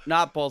 babe,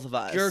 not both of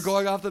us. you're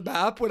going off the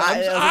map when I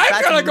was like, I'm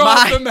that's gonna go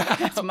off the map.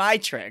 That's my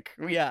trick.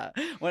 Yeah.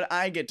 When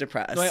I get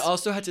depressed. No, I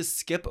also had to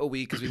skip a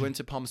week because we went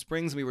to Palm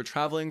Springs and we were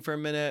traveling for a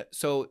minute.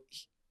 So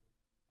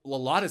a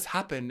lot has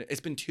happened. It's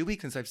been 2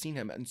 weeks since I've seen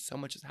him, and so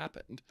much has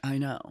happened. I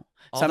know.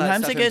 All that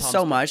Sometimes stuff it in gets Palm so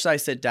Springs. much that I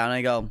sit down and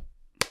I go,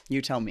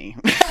 you tell me.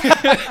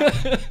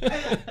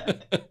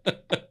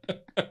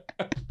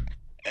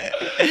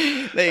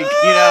 Like,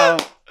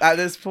 at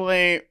this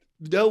point.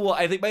 No, well,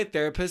 I think my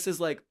therapist is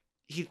like,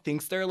 he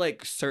thinks there are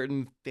like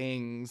certain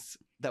things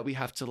that we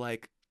have to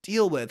like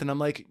deal with. And I'm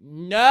like,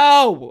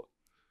 no,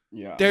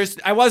 Yeah.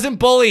 I wasn't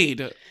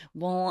bullied.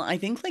 Well, I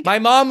think like My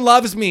mom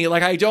loves me.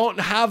 Like, I don't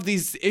have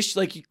these issues.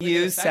 Like you it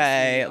affects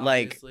say, me,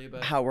 like obviously,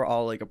 but how we're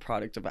all like a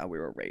product of how we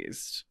were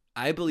raised.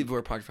 I believe we're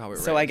a product of how we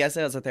were So I raised. guess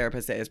as a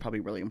therapist, it is probably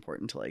really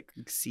important to like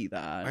see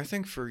that. I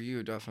think for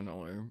you,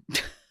 definitely.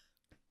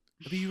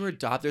 Maybe you were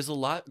adopted. There's a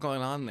lot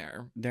going on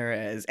there. There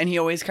is. And he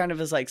always kind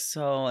of is like,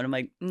 so, and I'm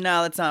like,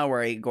 no, that's not a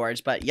worry,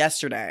 Gorge, but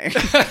yesterday.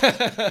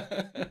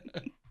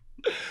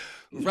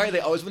 Right. They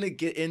always want to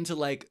get into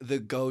like the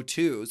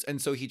go-tos.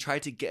 And so he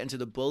tried to get into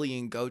the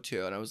bullying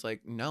go-to. And I was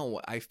like,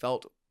 no, I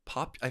felt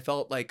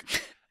like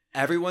I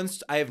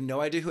have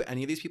no idea who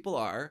any of these people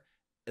are.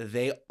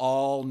 They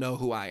all know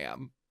who I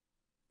am.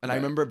 And I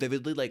Right. remember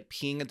vividly like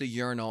peeing at the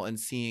urinal and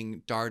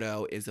seeing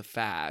Dardo is a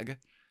fag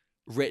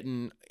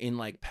written in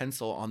like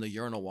pencil on the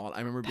urinal wall. I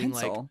remember being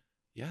like, Pencil.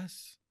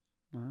 yes,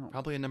 Wow.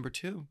 probably a number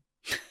 2.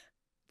 And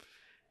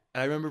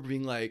I remember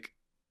being like,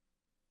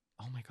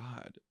 oh my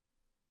God,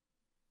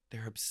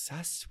 they're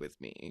obsessed with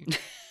me.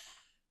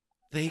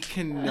 They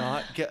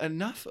cannot get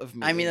enough of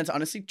me. I mean, that's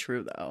honestly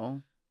true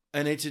though.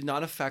 And it did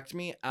not affect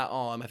me at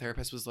all. And my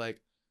therapist was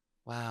like,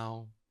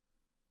 wow,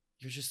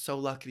 you're just so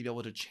lucky to be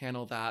able to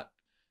channel that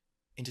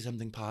into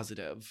something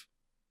positive.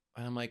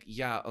 And I'm like,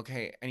 yeah,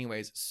 okay.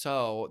 Anyways,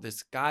 so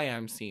this guy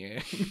I'm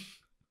seeing.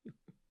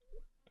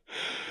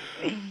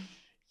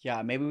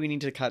 Yeah, maybe we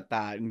need to cut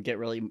that and get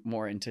really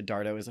more into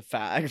Dardo as a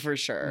fag for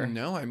sure.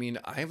 No, I mean,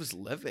 I was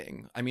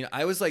living. I mean,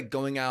 I was like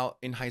going out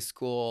in high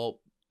school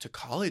to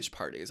college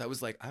parties. I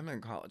was like, I'm in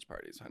college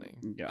parties, honey.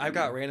 Yeah. I've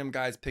got random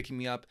guys picking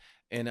me up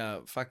in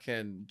a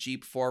fucking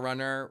Jeep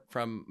 4Runner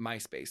from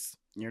MySpace.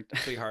 You're...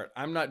 Sweetheart,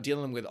 I'm not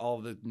dealing with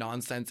all the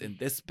nonsense in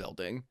this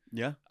building.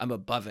 Yeah. I'm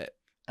above it.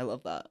 I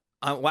love that.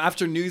 Well,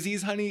 after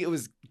Newsies, honey, it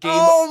was game.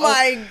 Oh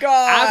my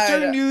God.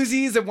 After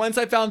Newsies, and once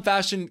I found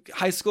fashion,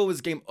 high school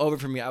was game over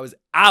for me. I was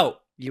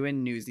out. You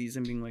in Newsies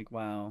and being like,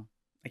 wow,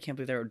 I can't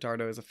believe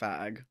Dardo is a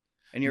fag.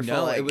 And you're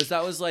No, like,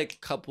 that was like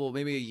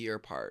maybe a year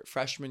apart.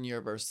 Freshman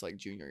year versus like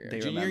junior year. They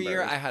Junior year,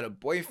 remembered. I had a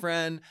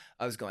boyfriend.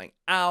 I was going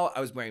out.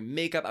 I was wearing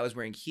makeup. I was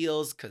wearing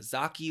heels.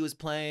 Kazaki was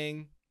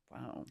playing.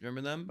 wow. You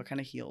remember them? What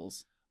kind of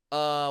heels?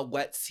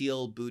 Wet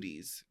seal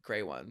booties,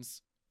 gray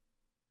ones.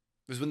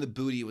 It was when the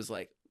booty was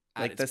like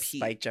at Like the its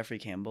peak. Spike Jeffrey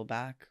Campbell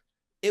back?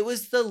 It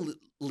was the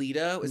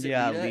Lita. Was it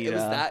Yeah, Lita? It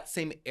was Lita. that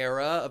same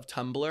era of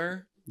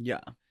Tumblr. Yeah.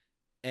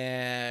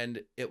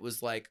 And it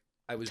was like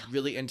I was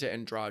really into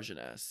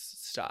androgynous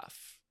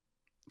stuff.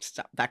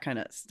 Stop. That kind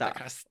of stuff. That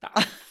kind of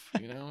stuff.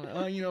 You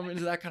know? I'm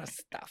into that kind of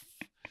stuff.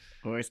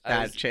 Where's I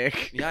that was-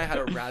 chick? Yeah, I had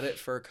a rabbit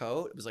fur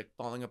coat. It was like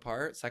falling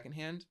apart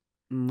secondhand.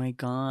 Oh my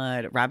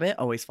God. Rabbit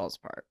always falls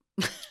apart.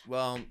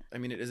 Well, I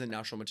mean, it is a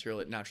natural material.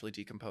 It naturally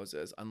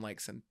decomposes, unlike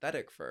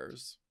synthetic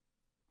furs.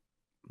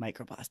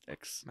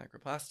 Microplastics.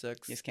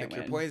 Microplastics. Just can't pick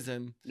your win.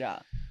 poison. Yeah.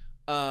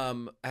 I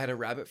had a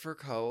rabbit fur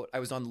coat. I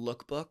was on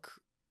Lookbook.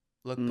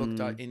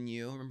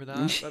 Lookbook.nu. Remember that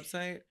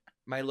website?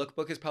 My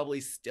lookbook is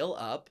probably still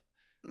up.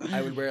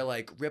 I would wear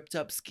like ripped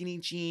up skinny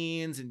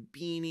jeans and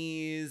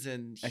beanies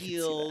and I can see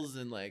heels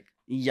and like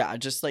Yeah,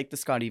 just like the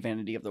Scotty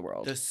Vanity of the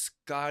world. the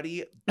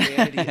Scotty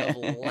Vanity of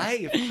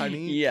life,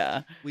 honey.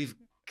 Yeah. We've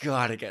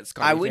got to get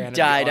Scotty I would Vanity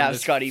die on to have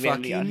this Scotty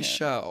Vanity on fucking here.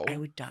 show. I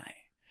would die.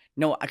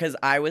 No, because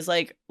I was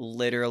like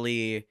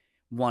literally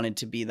wanted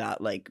to be that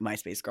like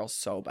MySpace girl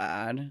so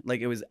bad. Like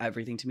it was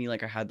everything to me.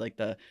 Like I had like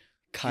the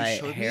cut You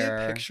showed hair.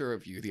 me a picture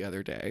of you the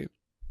other day.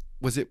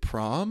 Was it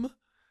prom?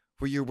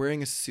 Where you're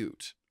wearing a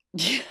suit?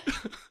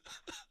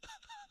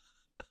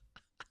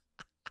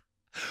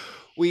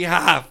 We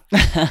have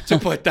to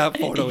put that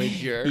photo in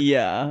here.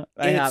 Yeah,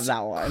 I have It's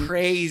that one.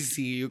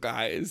 Crazy, you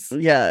guys.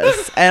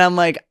 Yes, and I'm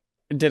like,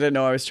 didn't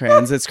know I was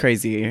trans. It's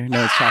crazy.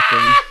 No, it's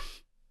shocking.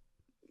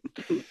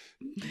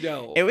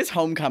 No. It was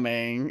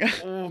homecoming.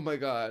 Oh my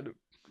God.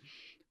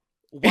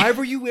 Why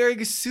were you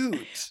wearing a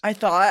suit? I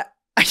thought,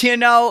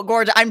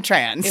 Gorge, I'm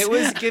trans. It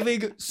was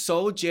giving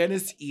so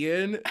Janice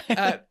Ian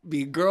at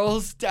Mean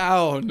Girls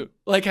Down.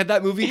 Like, had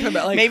that movie come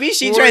out, like maybe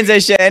she or-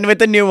 transitioned with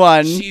the new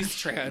one. She's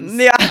trans.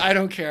 Yeah. I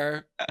don't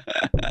care.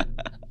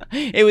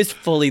 It was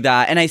fully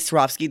that, and I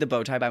Swarovski'd the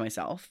bow tie by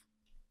myself.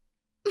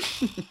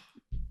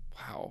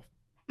 Wow.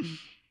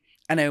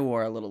 And I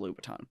wore a little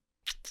Louboutin.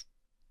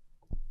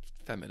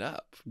 Fem it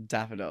up.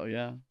 Daffodil,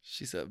 yeah.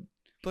 She's a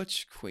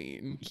butch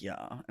queen.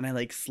 Yeah. And I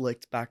like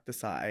slicked back the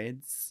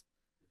sides.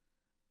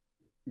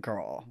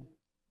 Girl.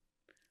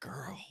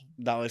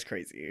 That was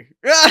crazy.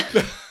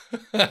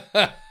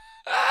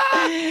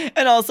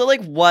 And also,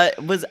 like,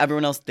 what was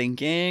everyone else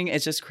thinking?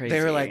 It's just crazy.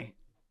 They were like,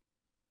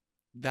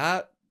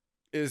 that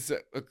is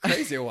a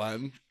crazy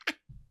one.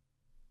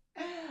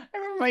 I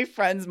remember my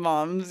friends'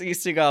 moms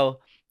used to go,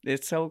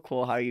 it's so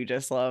cool how you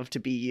just love to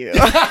be you.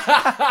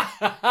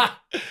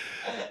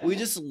 We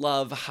just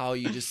love how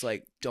you just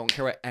like don't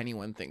care what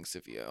anyone thinks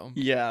of you.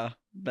 Yeah,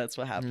 that's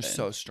what happened. You're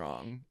so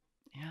strong.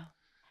 Yeah.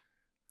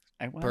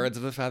 I was. Birds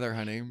of a feather,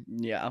 honey.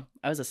 Yeah.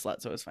 I was a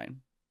slut, so it was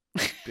fine.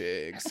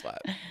 Big slut.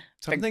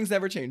 Some things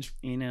never change.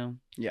 You know,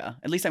 yeah.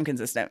 At least I'm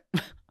consistent.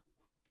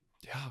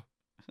 Yeah.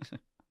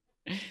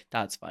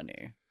 That's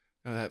funny.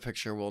 Oh, that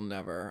picture will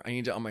never. I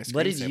need it on my screen.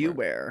 What did you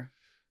wear?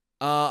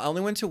 I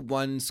only went to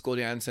one school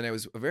dance and it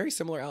was a very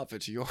similar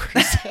outfit to yours.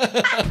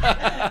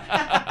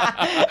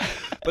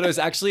 But I was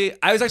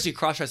actually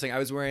cross-dressing. I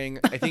was wearing,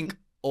 I think,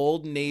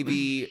 Old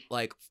Navy,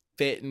 like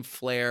fit and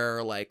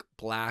flare, like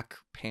black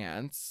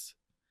pants.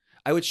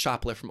 I would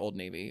shoplift from Old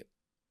Navy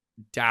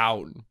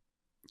down.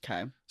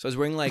 Okay. So I was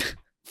wearing like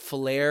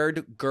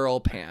flared girl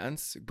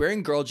pants.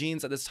 Wearing girl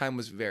jeans at this time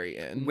was very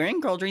in. Wearing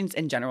girl jeans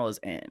in general is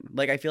in.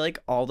 Like, I feel like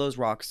all those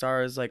rock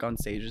stars, like, on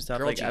stage and stuff.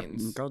 Girl like,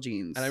 jeans. Girl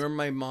jeans. And I remember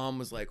my mom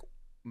was like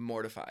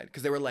mortified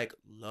because they were like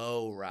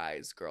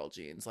low-rise girl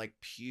jeans, like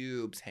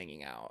pubes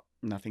hanging out.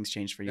 Nothing's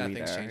changed for you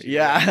Nothing's either. changed.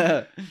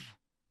 Yeah.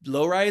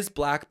 Low-rise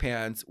black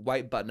pants,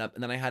 white button-up,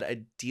 and then I had a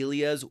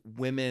Delia's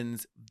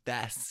women's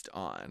vest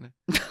on.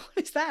 What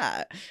is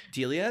that?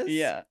 Delia's?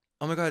 Yeah.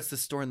 Oh my God, it's the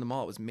store in the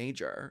mall. It was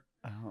major.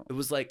 Oh. It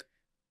was like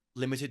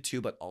limited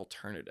to, but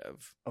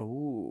alternative.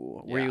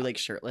 Oh. Were Yeah. you, like,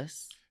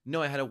 shirtless?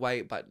 No, I had a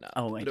white button-up.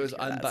 Oh, I but it was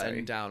didn't hear that, unbuttoned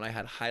sorry. down. I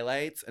had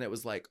highlights, and it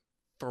was like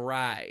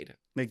fried.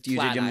 Like, you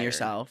Flat did them iron.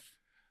 yourself?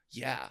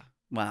 Yeah.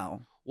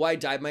 Wow. Well, I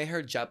dyed my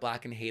hair jet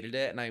black and hated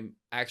it, and I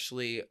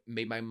actually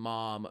made my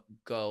mom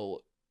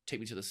go take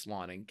me to the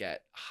salon and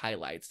get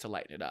highlights to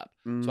lighten it up.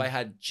 Mm. So I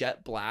had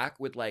jet black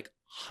with like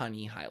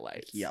honey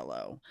highlights.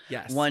 Yellow.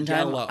 Yes. One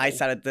time yellow. I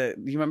sat at the,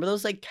 you remember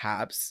those like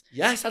caps?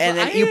 Yes, that's And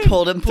what then I you did.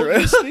 pulled them through.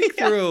 Your sleeve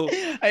Yeah. through.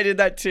 I did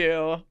that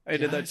too. I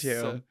did that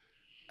Yes. too.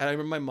 And I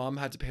remember my mom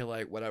had to pay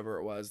like whatever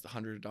it was, the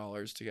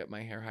 $100 to get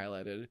my hair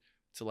highlighted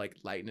to like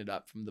lighten it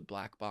up from the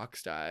black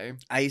box dye.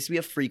 I used to be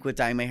a freak with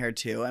dyeing my hair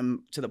too. And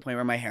to the point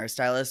where my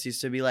hairstylist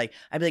used to be like,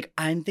 I'd be like,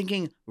 I'm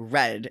thinking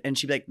red. And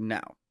she'd be like, no,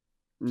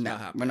 Not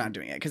we're happening. not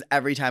doing it. Because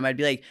every time I'd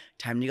be like,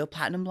 time to go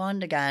platinum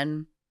blonde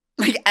again.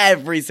 Like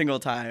every single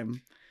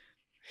time.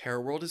 Hair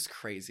world is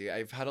crazy.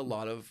 I've had a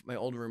lot of my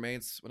old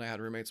roommates, when I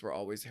had roommates, were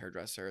always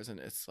hairdressers, and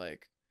it's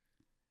like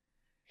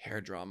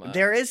hair drama.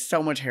 There is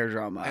so much hair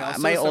drama. I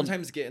also my old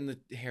sometimes get in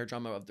the hair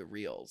drama of the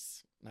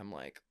reels. And I'm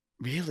like,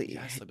 really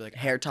yes. I'll be like,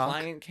 hair a talk.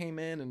 client came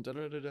in and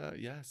da-da-da-da.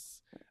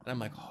 Yes. And I'm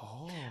like,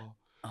 oh.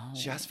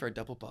 She asked for a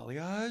double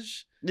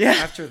balayage Yeah.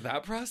 after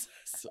that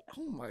process?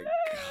 Oh my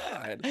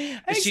God. I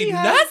Is she actually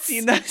have nuts?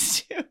 seen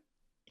those too.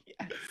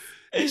 Yes.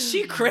 Is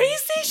she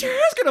crazy? Her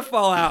hair's gonna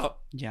fall out.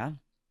 Yeah.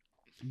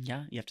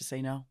 Yeah. You have to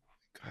say no.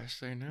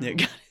 Gosh, I know. You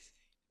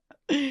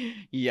gotta-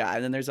 Yeah.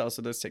 And then there's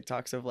also those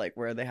TikToks of like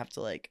where they have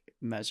to like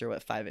measure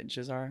what 5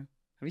 inches are. Have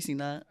you seen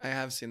that? I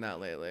have seen that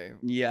lately.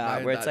 Yeah. Why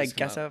did Where it's that like, just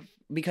come guess up? up.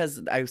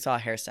 Because I saw a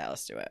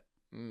hairstylist do it.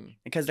 Mm.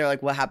 Because they're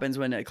like, what happens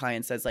when a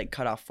client says like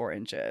cut off 4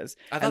 inches?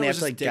 I thought And it they was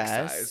have to just like dick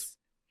guess. size.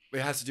 It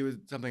has to do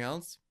with something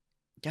else?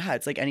 Yeah,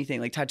 it's like anything,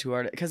 like tattoo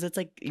art. Because it's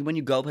like when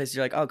you go places,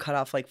 you're like, oh, cut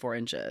off like 4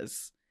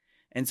 inches.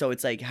 And so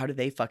it's like, how do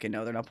they fucking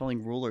know? They're not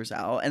pulling rulers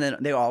out. And then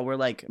they all were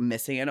like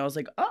missing. And I was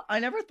like, oh, I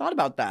never thought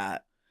about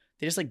that.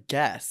 They just like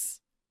guess.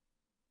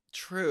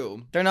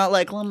 True. They're not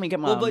like, let me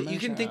get my. Well, but you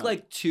can measure think out."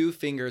 like 2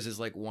 fingers is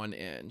like 1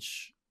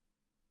 inch.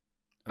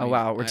 I Oh, mean,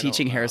 wow. We're I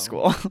teaching don't hair know.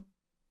 school.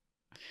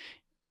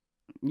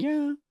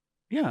 Yeah.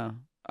 Yeah.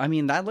 I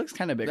mean, that looks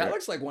kind of bigger. That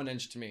looks like 1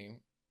 inch to me.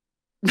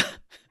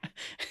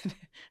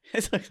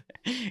 It looks-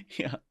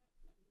 yeah.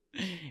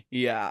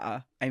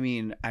 Yeah. I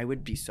mean, I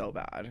would be so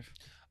bad.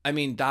 I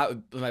mean, that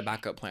was my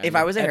backup plan. If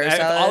I was a And if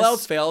hairstylist- all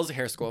else fails,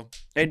 hair school.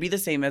 It'd be the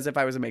same as if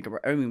I was a makeup.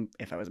 I mean,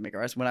 if I was a makeup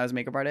artist, when I was a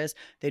makeup artist,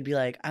 they'd be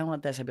like, "I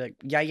want this." I'd be like,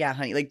 "Yeah,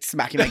 honey," like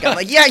smacking my gut,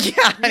 like, "Yeah,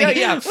 honey.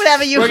 Yeah.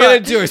 whatever you We're want, gonna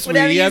do it,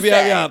 whatever sweetie. you Yep,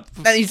 say." yep.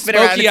 Then you spin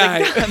around. Smoky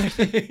And it's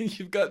like, eye.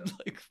 You've got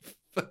like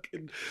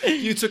fucking.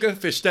 You took a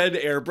fish head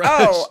airbrush.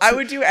 oh, I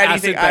would do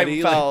anything Acid I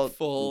Betty, felt like,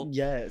 full.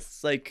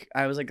 Yes, like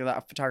I was like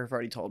that photographer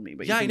already told me,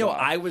 but you Yeah, I can know. go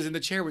off. I was in the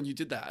chair when you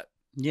did that.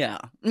 Yeah.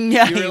 You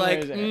were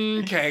like,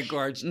 okay,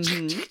 gorge.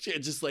 Mhm. It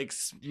just like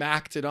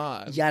smacked it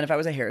on. Yeah, and if I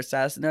was a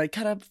hairstylist and they're like,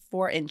 cut up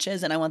 4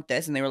 inches and I want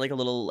this, and they were like a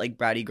little like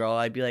bratty girl,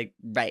 I'd be like,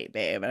 right,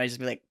 babe. And I'd just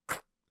be like,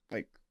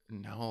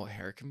 No,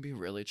 hair can be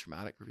really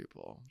traumatic for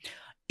people.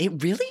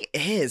 it really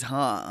is,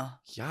 huh?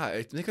 Yeah,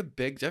 it make a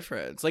big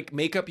difference. Like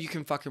makeup, you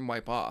can fucking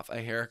wipe off.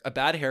 A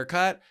bad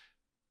haircut.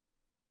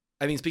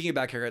 I mean, speaking of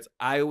bad haircuts,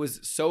 I was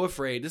so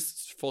afraid. This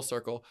is full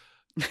circle.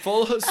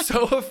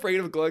 So afraid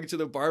of going to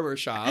the barber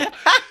shop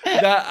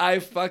that I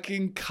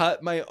fucking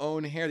cut my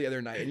own hair the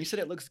other night, and you said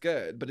it looks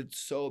good, but it's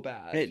so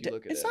bad. If you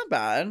look at It's it. not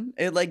bad.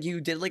 It like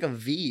you did like a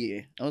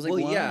V. I was like,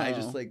 Well, wow. yeah, I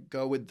just like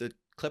go with the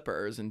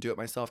clippers and do it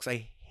myself because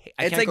I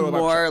It's can't like go to a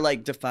barbershop. more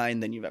like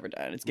defined than you've ever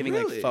done. It's giving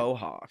Really? like faux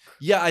hawk.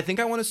 Yeah, I think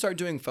I want to start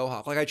doing faux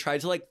hawk. Like I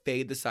tried to like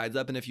fade the sides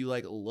up, and if you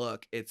like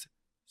look, it's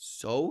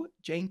so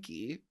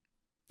janky.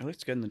 It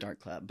looks good in the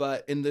dark club.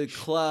 But in the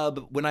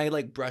club, when I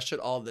like brushed it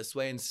all this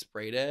way and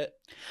sprayed it,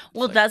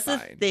 Well, like, that's fine.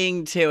 the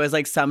thing too. Is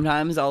like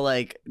sometimes I'll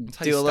like That's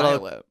how do you a little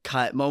style it.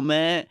 cut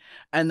moment,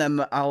 and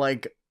then I'll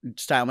like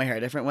style my hair a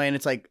different way, and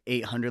it's like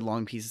 800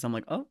 long pieces. I'm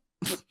like, oh.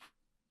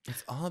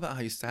 It's all about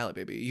how you style it,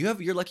 baby.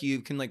 You're lucky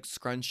you can like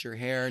scrunch your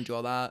hair and do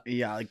all that.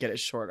 Yeah, like get it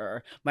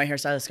shorter. My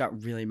hairstylist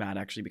got really mad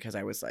actually because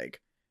I was like,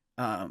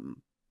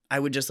 I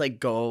would just like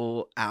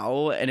go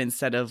out and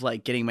instead of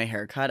like getting my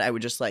hair cut, I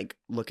would just like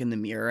look in the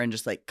mirror and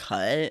just like cut.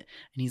 And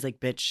he's like,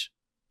 bitch,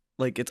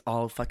 like it's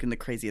all fucking the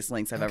craziest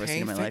lengths I've ever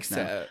seen in my life fix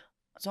now. it.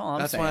 That's all I'm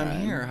That's saying. why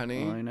I'm here,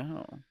 honey. I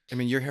know. I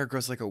mean, your hair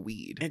grows like a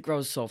weed. It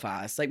grows so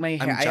fast. Like my I'm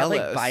hair, I have like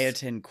jealous.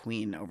 biotin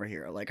queen over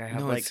here. Like I have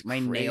No, like it's my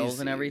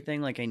nails and crazy.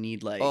 everything. Like I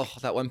need like. Oh,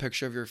 that one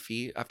picture of your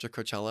feet after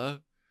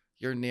Coachella.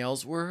 Your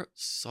nails were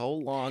so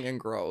long and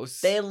gross.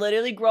 They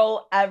literally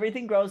grow.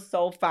 Everything grows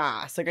so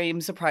fast. Like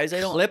I'm surprised I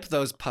don't. Clip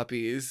those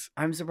puppies.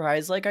 I'm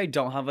surprised like I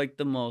don't have like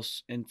the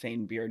most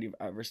insane beard you've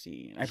ever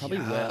seen. I probably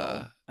will.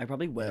 Yeah. I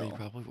probably Yeah, will. you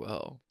probably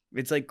will.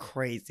 It's like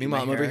crazy.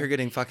 Meanwhile, My I'm over hair- here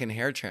getting fucking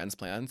hair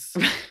transplants.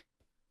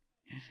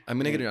 I'm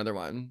gonna get another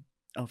one.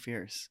 Oh,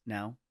 fierce.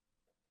 Now?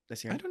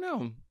 This year? I don't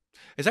know.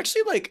 It's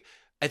actually like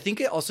I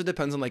think it also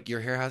depends on like your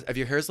hair has if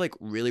your hair is like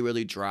really,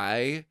 really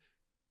dry,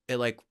 it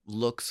like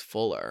looks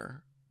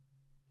fuller.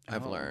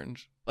 I've Oh.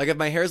 learned. Like if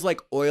my hair is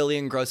like oily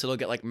and gross, it'll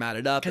get like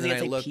matted up. Because And it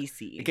then gets I like look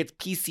PC. it gets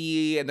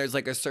PC and there's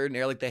like a certain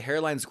area, like the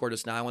hairline's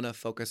gorgeous. Now I want to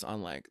focus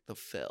on like the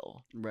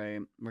fill. Right.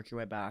 Work your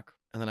way back.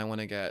 And then I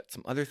want to get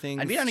some other things.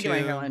 I'd be down to get my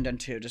too. hairline done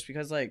too, just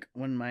because like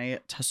when my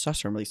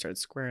testosterone really started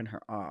squaring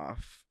her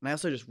off. And I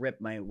also just ripped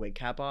my wig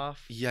cap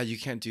off. Yeah, you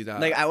can't do that.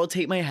 Like I will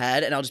take my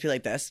head and I'll just be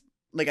like this.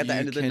 Like at the You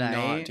end of the night.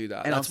 cannot do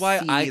that. and That's I'll why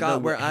I see got the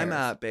where I'm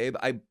hairs. at, babe.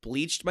 I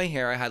bleached my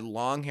hair. I had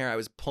long hair. I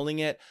was pulling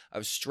it. I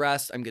was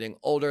stressed. I'm getting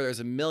older. There's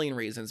a million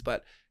reasons,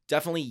 but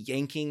definitely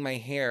yanking my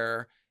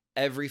hair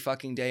every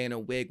fucking day in a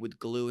wig with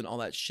glue and all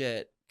that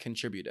shit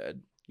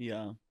contributed.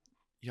 Yeah.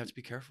 You have to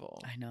be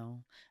careful. I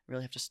know. I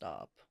really have to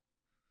stop.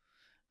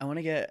 I want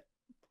to get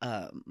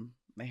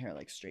my hair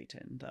like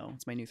straightened though.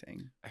 It's my new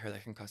thing. I heard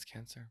that can cause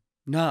cancer.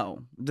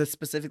 No,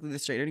 specifically the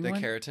straightening The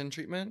one. keratin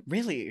treatment?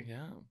 Really?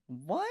 Yeah.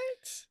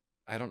 What?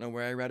 I don't know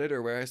where I read it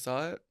or where I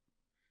saw it.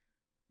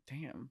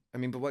 Damn. I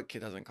mean, but what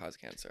kid doesn't cause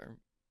cancer?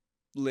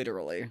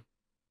 Literally.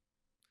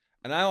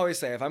 And I always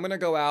say, if I'm going to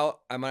go out,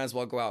 I might as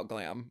well go out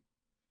glam.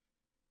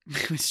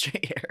 With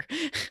straight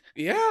hair.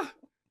 Yeah.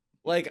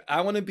 Like,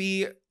 I want to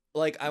be,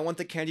 like, I want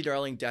the Candy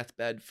Darling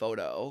deathbed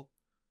photo.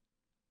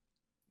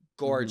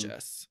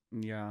 Gorgeous.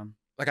 Yeah.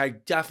 Like, I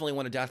definitely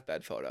want a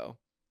deathbed photo.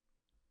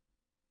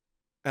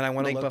 And I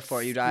want to Like look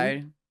before you sweet.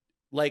 died,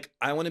 Like,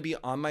 I want to be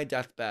on my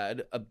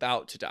deathbed,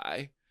 about to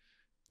die.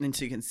 and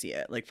so you can see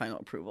it, like final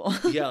approval.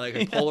 Yeah, like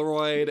a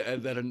Polaroid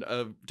and then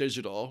a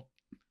digital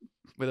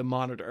with a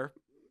monitor.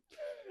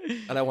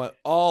 And I want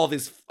all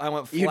these. I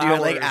want flowers. You do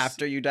it like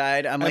after you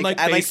died. I'm like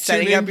face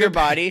setting tuning up your the-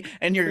 body,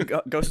 and your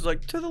ghost is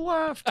like to the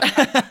left.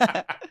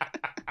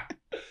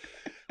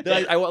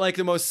 Like, I want like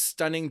the most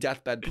stunning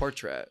deathbed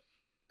portrait.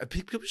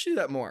 People should do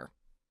that more.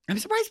 I'm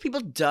surprised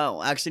people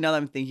don't. Actually, now that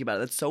I'm thinking about it,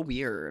 that's so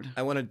weird.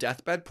 I want a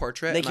deathbed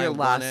portrait. Like and your I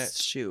want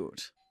last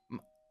shoot.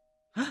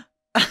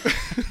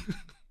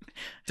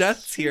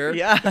 Death's here.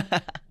 Yeah.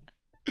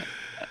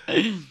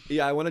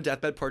 Yeah, I want a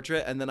deathbed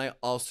portrait, and then I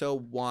also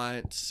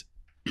want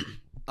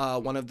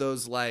one of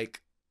those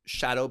like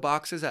shadow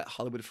boxes at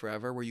Hollywood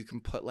Forever where you can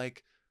put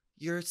like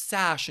your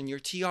sash and your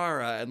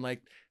tiara and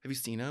like. Have you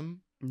seen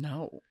them?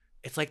 No.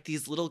 It's like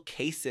these little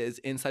cases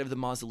inside of the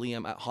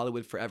mausoleum at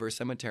Hollywood Forever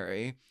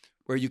Cemetery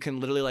where you can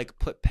literally like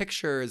put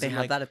pictures They and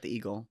have like that at the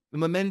Eagle,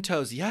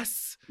 mementos.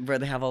 Yes. where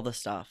they have all the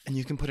stuff. And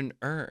you can put an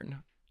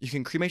urn. You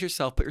can cremate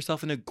yourself, put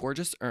yourself in a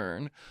gorgeous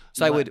urn.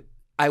 So What?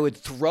 I would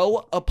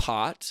throw a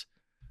pot,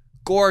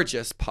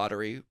 gorgeous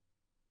pottery,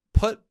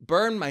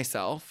 burn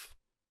myself,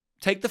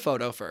 take the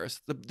photo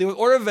first. The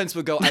order of events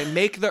would go, I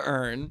make the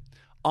urn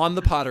on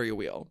the pottery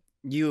wheel.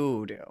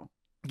 You do.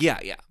 Yeah.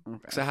 Okay.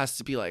 So it has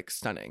to be like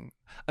stunning.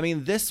 I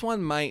mean, this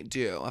one might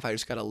do if I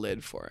just got a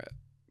lid for it.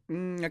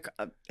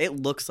 It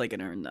looks like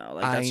an urn though.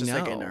 Like I that's just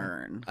like an know.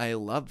 urn. I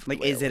love the Like,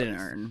 way is it an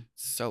looks. urn?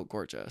 So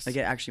gorgeous. Like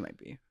it actually might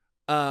be.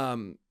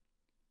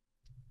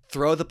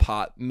 Throw the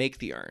pot, make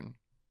the urn.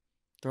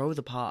 Throw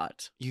the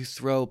pot. You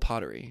throw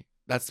pottery.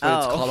 That's what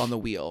it's Oh. called on the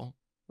wheel.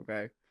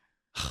 Okay.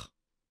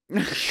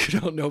 You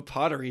don't know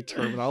pottery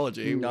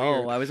terminology. No,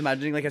 Weird. I was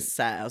imagining like a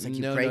set. I was like,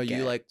 you no, break no, it.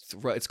 you like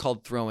throw. It's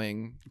called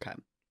throwing. Okay.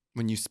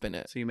 When you spin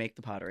it, So you make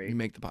the pottery. you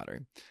make the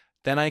pottery.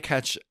 Then I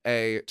catch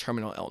a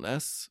terminal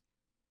illness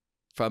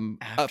from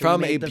After you a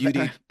make the-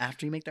 beauty.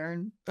 After you make the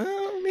urn.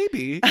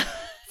 Maybe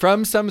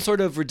from some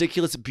sort of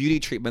ridiculous beauty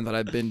treatment that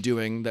I've been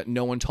doing that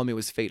no one told me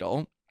was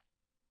fatal.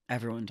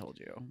 Everyone told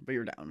you, but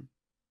you're down.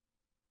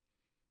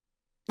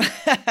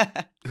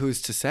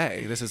 Who's to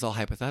say? This is all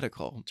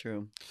hypothetical.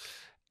 True.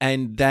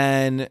 And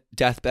then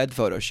deathbed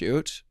photo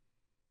shoot.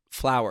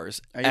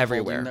 Flowers Are you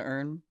everywhere. holding the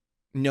urn?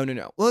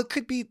 No. Well, it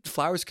could be,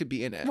 flowers could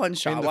be in it. One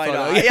shot, in the why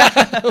photo. not?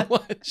 Yeah.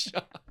 One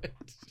shot.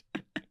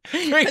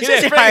 Let's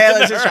just try it.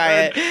 Let's just try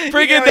it.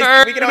 Bring in the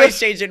urn. We can always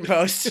change it in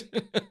post.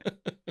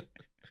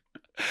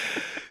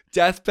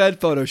 Deathbed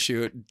photo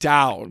shoot.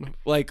 Down.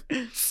 Like,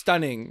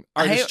 stunning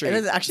artistry. It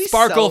is actually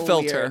Sparkle so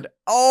filter. Weird.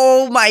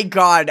 Oh my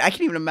God. I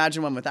can't even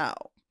imagine one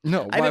without.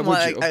 No, I why even would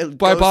want you? a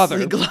Why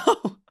bother?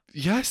 glow.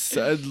 Yes,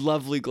 a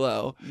lovely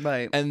glow.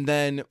 Right. And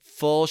then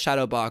full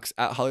shadow box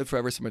at Hollywood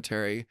Forever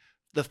Cemetery.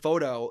 The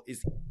photo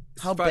is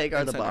How front big are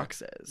and the center.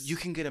 boxes? You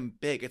can get them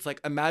big. It's like,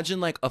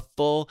 imagine like a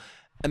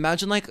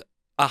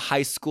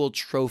high school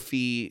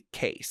trophy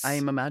case.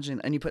 I'm imagining,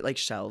 and you put like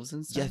shelves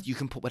and stuff. Yeah, you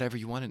can put whatever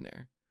you want in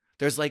there.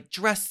 There's like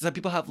dresses. Some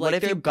people have like What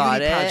if their you got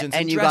beauty it pageants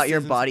and you got your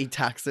dresses body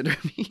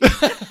taxidermy?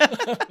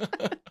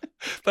 But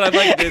I'm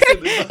like this.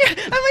 I'm like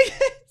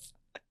this.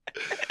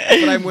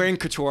 But I'm wearing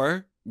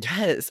couture.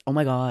 Yes. Oh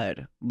my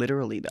God.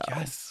 Literally though.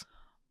 Yes.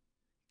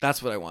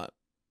 That's what I want.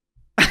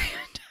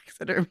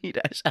 Taxidermy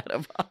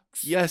shadow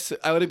box. Yes,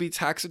 I want to be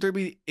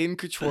taxidermy in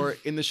couture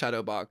in the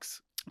shadow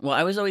box. Well,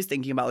 I was always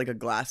thinking about like a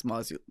glass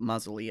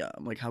mausoleum.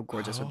 Like how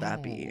gorgeous would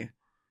that be?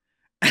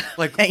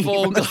 Like Hanging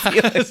full from the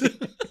glass. ceiling.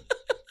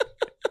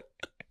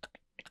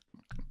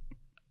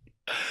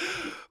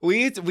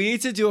 We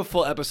need to do a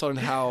full episode on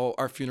how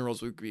our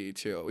funerals would be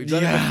too. We've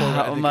done it before. But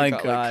I Oh think my it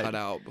got, God. like, cut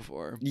out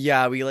before.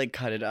 Yeah, we like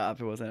cut it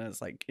up. It wasn't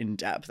as like in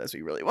depth as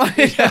we really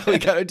wanted. Yeah, we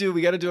gotta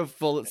do a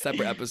full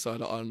separate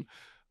episode on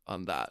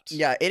that.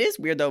 Yeah, it is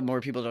weird though.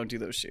 More people don't do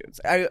those shoots.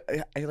 I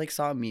like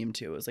saw a meme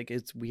too. It was like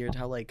it's weird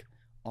how like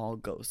all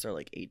ghosts are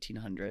like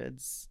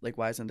 1800s. Like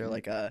why isn't there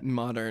like a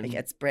Modern. like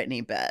it's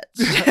Britney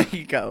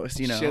bitch ghost?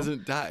 You know, She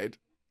hasn't died.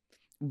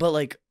 but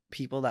like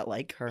people that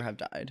like her have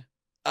died.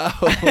 Oh.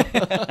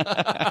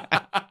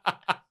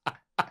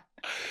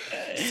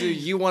 So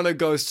you want a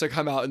ghost to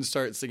come out and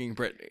start singing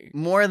Britney?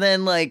 More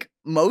than like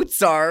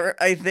Mozart,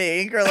 I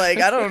think, or like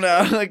I don't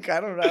know. Like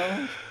I don't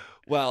know.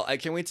 Well, I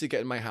can't wait to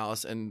get in my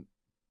house, and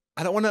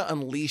I don't want to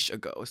unleash a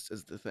ghost.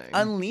 Is the thing.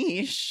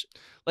 Unleash.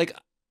 Like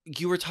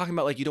you were talking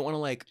about, like you don't want to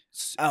like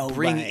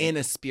bring in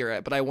a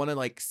spirit, but I want to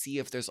like see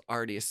if there's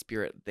already a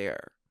spirit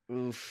there.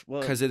 Oof.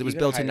 Well, Because it you was gotta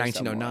built in hire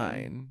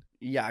 1909. someone.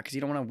 Yeah, because you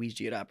don't want to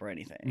Ouija it up or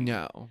anything.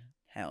 No.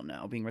 Hell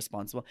no. Being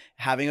responsible,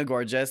 having a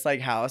gorgeous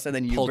like house, and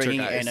then you bringing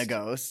in Poltergeist. a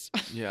ghost.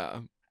 Yeah.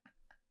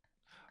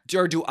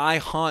 Or do I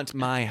haunt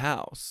my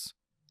house?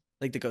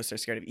 Like the ghosts are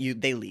scared of you.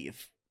 They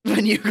leave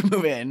when you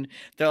move in.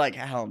 They're like,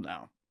 hell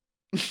no.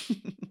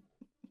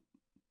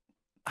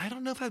 I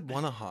don't know if I'd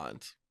want to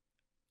haunt.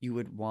 You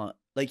would want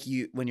like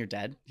you when you're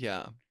dead.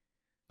 Yeah.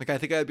 Like I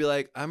think I'd be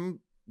like, I'm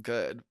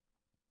good.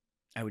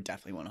 I would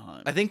definitely want to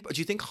haunt. Do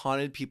you think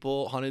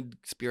haunted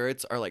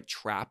spirits are like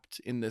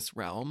trapped in this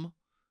realm?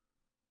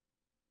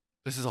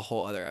 This is a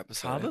whole other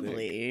episode.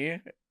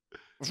 Probably.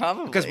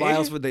 Because why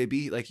else would they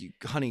be like,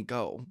 honey,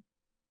 go?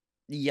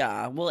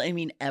 Yeah. Well, I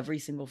mean, every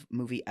single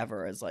movie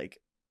ever is like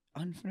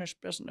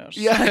unfinished business.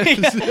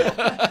 Yes.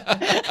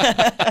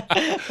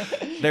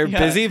 They're Yeah.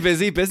 busy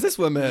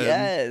businesswomen.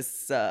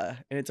 Yes. And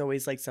it's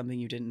always like something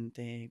you didn't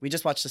think. We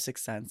just watched The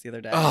Sixth Sense the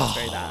other day. It was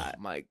very that.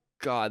 My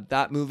God,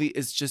 that movie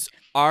is just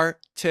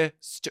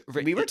artistic.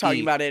 We were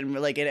talking about it, and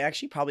like it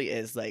actually probably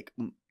is like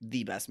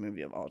the best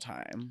movie of all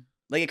time.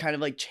 Like it kind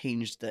of like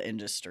changed the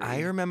industry.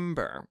 I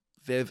remember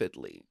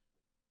vividly,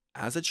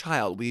 as a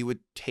child, we would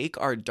take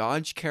our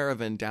Dodge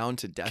Caravan down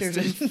to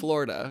Destin,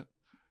 Florida,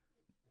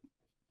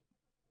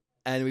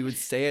 and we would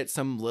stay at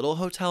some little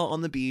hotel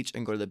on the beach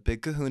and go to the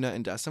Big Kahuna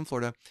in Destin,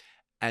 Florida.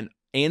 And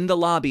in the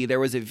lobby, there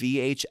was a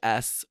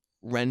VHS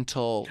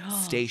rental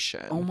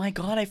station. Oh my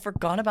God, I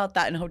forgot about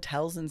that in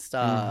hotels and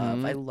stuff.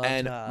 Mhm. I love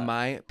and that.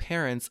 my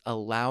parents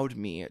allowed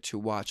me to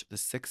watch The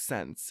Sixth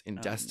Sense in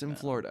Destin, no.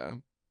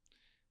 Florida.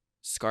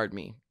 Scarred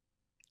me.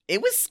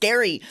 It was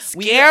scary.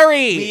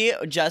 Scary! We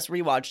just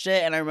rewatched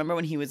it, and I remember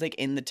when he was like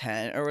in the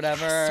tent or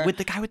whatever. Yes, with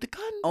the guy with the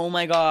gun. Oh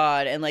my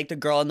God. And like the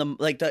girl and the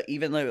like the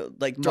even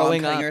like mom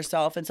Throwing killing up.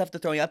 herself and stuff, the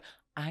throwing up.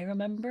 I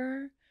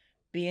remember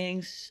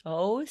being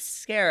so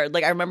scared.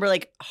 Like I remember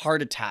like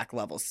heart attack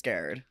level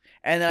scared.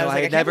 And then I No, was I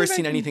like, had can't never believe I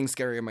seen can- anything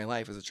scary in my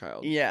life as a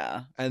child.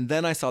 Yeah. And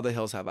then I saw The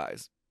Hills Have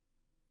Eyes.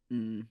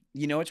 You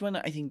know which one?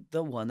 I think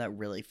the one that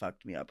really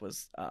fucked me up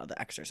was The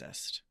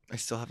Exorcist. I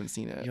still haven't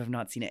seen it. You have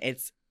not seen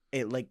it.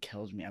 It like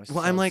killed me. I was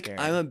Well, so I'm like, scared.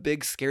 I'm a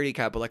big scaredy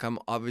cat, but like I'm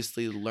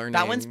obviously learning.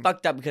 That one's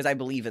fucked up because I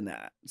believe in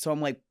that. So I'm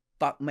like,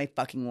 fuck my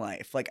fucking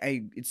life. Like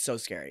it's so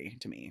scary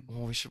to me.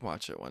 Well, we should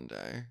watch it one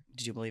day.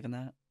 Did you believe in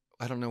that?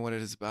 I don't know what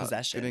it is about.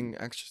 Possession. Getting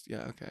extra.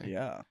 Yeah, okay.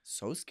 Yeah.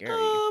 So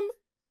scary.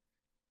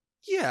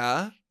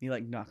 Yeah. You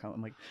like knock out.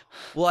 I'm like,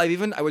 Well, I was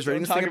Don't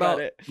reading this talk thing about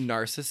about it.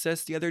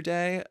 narcissists the other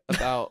day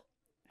about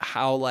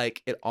how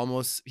like it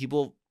almost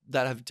people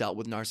that have dealt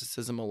with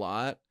narcissism a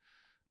lot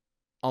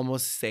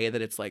almost say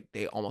that it's like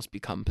they almost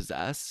become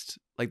possessed.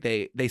 Like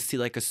they see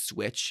like a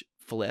switch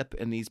flip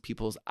in these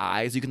people's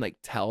eyes. You can like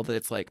tell that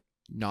it's like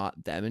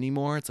not them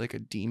anymore. It's like a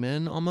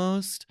demon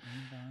almost.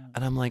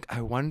 And I'm like,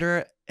 I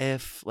wonder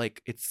if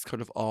like it's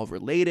sort of all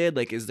related.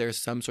 Like, is there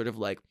some sort of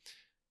like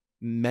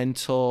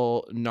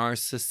mental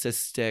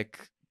narcissistic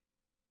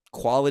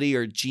quality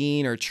or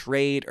gene or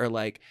trait or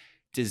like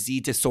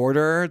disease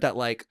disorder that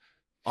like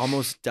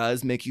almost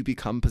does make you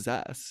become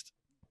possessed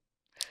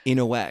in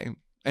a way?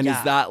 And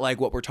is that like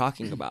what we're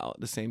talking about?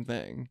 The same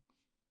thing?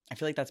 I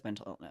feel like that's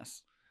mental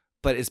illness.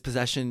 But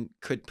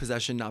could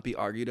possession not be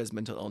argued as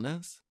mental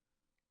illness?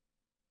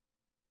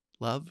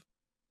 Love?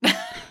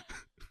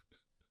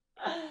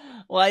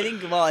 Well, I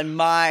think, in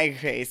my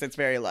case, it's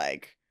very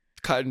like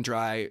Cut and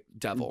dry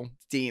devil.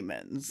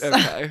 Demons.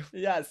 Okay.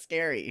 Yeah,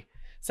 scary.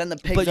 Send the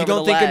pigs But you over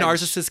don't the think a ledge.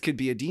 narcissist could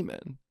be a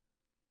demon?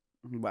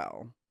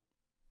 Well,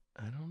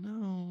 I don't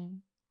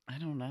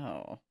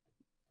know.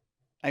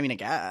 I mean, I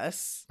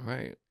guess.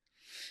 Right.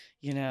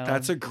 You know.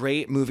 That's a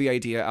great movie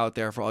idea out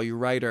there for all you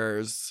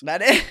writers.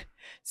 That is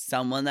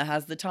someone that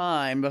has the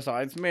time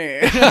besides me.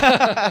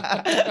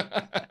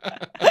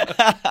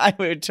 I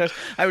would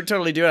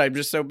totally do it. I'm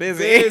just so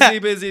busy.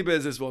 Busy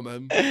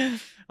businesswoman.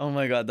 Oh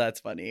my God, that's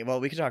funny. Well,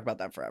 we could talk about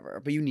that forever,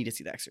 but you need to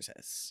see The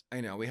Exorcist. I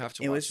know, we have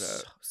to It watch was it.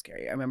 so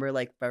scary. I remember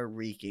like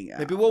freaking out.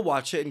 Maybe we'll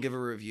watch it and give a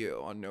review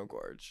on No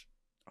Gorge.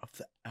 Of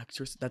The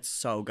Exorcist. That's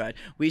so good.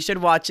 We should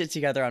watch it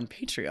together on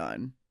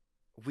Patreon.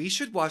 We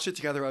should watch it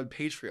together on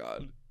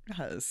Patreon.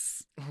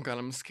 Yes. Oh God,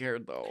 I'm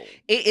scared though.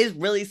 It is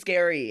really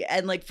scary.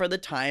 And like for the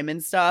time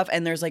and stuff,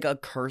 and there's like a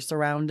curse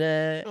around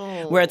it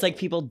where it's like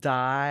people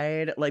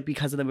died like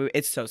because of the movie.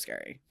 It's so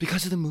scary.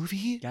 Because of the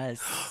movie?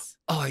 Yes.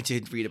 Oh, I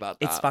did read about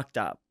that. It's fucked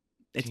up.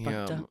 It's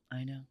Damn. fucked up.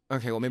 I know.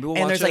 Okay, well maybe we'll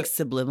and watch there's it. like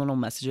subliminal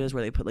messages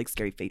where they put like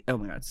scary face. Oh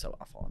my God, it's so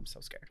awful. I'm so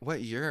scared.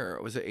 What year?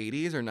 Was it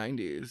 80s or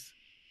 90s?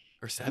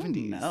 Or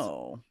 70s?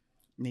 No.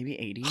 Maybe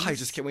 80s. I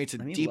just can't wait to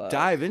Let me deep look.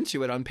 dive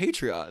into it on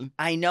Patreon.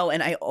 I know,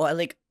 and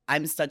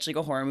I'm such like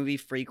a horror movie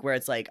freak where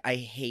it's like I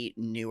hate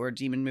newer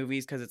demon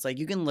movies because it's like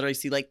you can literally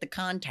see like the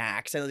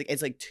contacts and like,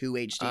 it's like 2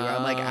 HD where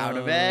I'm like out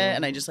of it,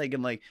 and I just like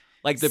am like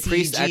the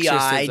priest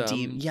CGI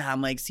exorcism. yeah,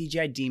 I'm like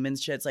CGI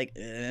demons shit. It's like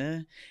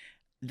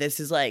this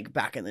is like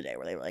back in the day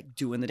where they were like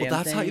doing the damn Well,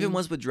 that's thing. how it even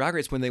was with Drag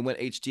Race when they went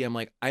HD. I'm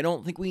like, I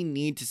don't think we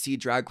need to see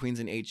drag queens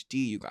in HD,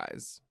 you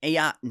guys.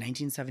 Yeah,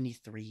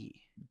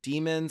 1973.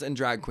 Demons and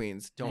drag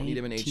queens don't need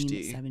them in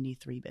HD.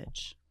 1973,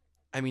 bitch.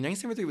 I mean,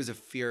 1973 was a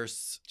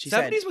fierce. She 70s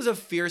said was a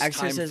fierce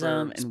Exorcism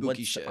time for and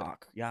spooky shit.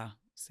 Woodstock. Yeah,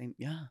 same.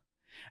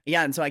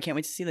 Yeah, and so I can't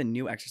wait to see the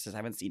new Exorcist. I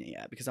haven't seen it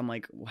yet because I'm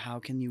like, how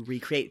can you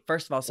recreate?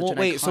 First of all, such an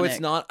wait, iconic... so it's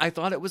not? I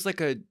thought it was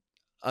like a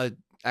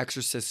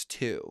Exorcist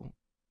 2.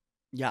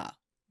 Yeah.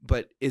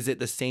 But is it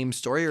the same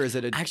story or is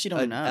it I actually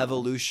don't know.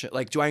 evolution?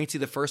 Like, do I need to see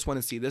the first one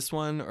and see this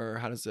one, or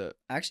how does it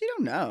I actually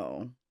don't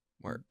know.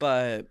 work?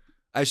 But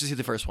I should see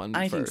the first one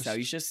I first. think so.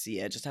 You should see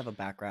it. Just have a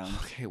background.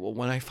 Okay, well,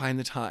 when I find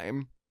the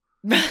time,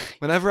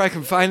 whenever I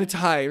can find the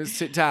time,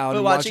 sit down. But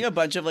and watching watch... a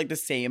bunch of like the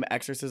same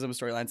exorcism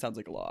storyline sounds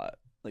like a lot.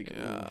 Like,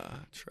 yeah,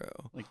 ooh.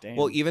 true. Like, damn.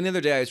 Well, even the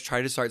other day, I was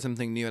trying to start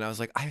something new, and I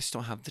was like, I just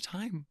don't have the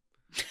time.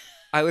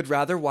 I would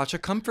rather watch a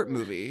comfort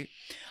movie.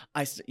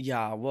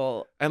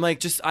 Well, I'm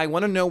like, I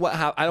want to know what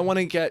I don't want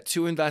to get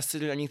too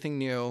invested in anything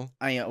new.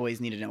 I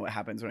always need to know what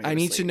happens when I go I to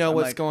need to sleep. know I'm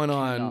what's like, going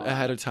on cannot.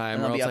 ahead of time,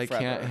 And or I'll else be I up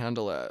can't forever.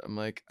 handle it. I'm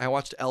like, I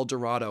watched El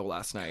Dorado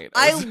last night.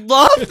 I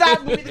love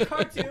that movie, the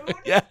cartoon.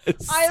 Yes.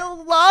 I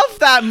love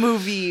that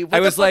movie.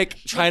 I was like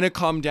trying to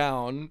calm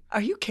down. Are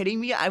you kidding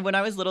me? When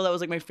I was little, that was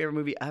like my favorite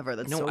movie ever.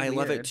 That's so I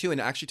love it weird. too, and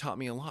it actually taught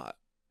me a lot.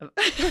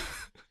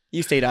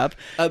 You stayed up?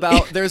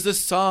 There's this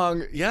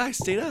song. Yeah, I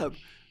stayed up.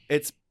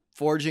 It's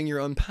forging your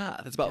own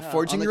path. It's about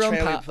forging your own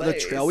path. The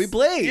trail we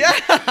blaze.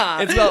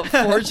 Yeah. It's about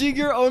forging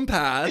your own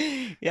path,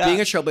 Yeah. being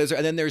a trailblazer.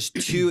 And then there's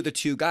the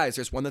two guys.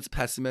 There's one that's a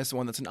pessimist and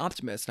one that's an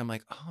optimist. And I'm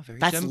like, oh,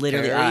 That's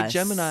literally very us.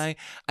 Gemini.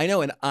 I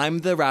know. And I'm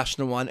the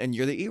rational one and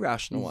you're the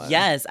irrational one.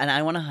 Yes, and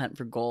I want to hunt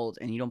for gold,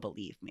 and you don't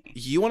believe me.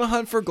 You want to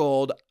hunt for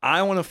gold.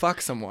 I want to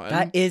fuck someone.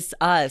 That is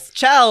us.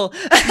 Chell.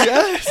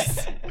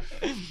 Yes.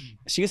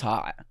 She was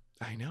hot.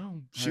 I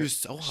know. She was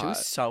so hot. She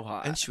was so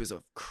hot. And she was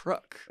a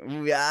crook.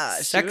 Yeah.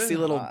 she Sexy was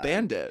little hot.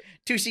 bandit.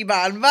 Tushy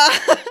Banba.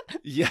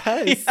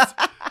 Yes.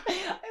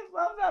 I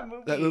love that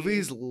movie. That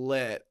movie's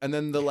lit. And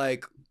then the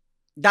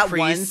that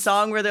one priest-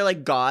 song where they're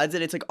like gods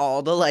and it's like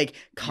all the like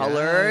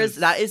colors. Yes.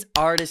 That is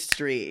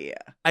artistry.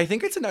 I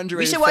think it's an We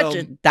underrated should film.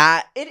 watch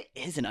that. It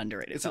is an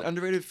underrated It's film. an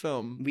underrated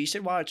film. We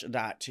should watch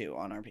that too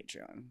on our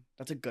Patreon.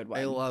 That's a good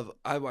one.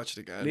 I watched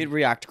it again. We'd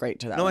react great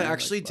to that. No, one. I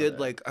actually love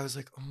did it. I was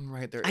like, oh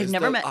right, there I've is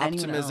never the met anyone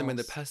optimism and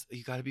the else.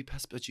 you gotta be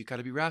but you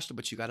gotta be rational,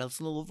 but you gotta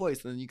listen to a little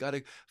voice, and then you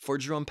gotta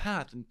forge your own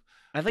path. And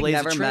I've like blaze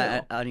a never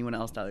met trail. anyone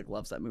else that like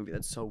loves that movie.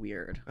 That's so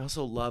weird. I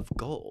also love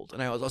gold.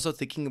 And I was also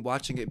thinking of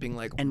watching it being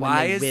like, And when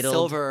why they is whittled-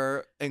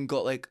 silver and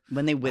gold like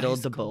When they whittled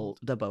is the gold?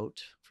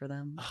 boat for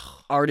them,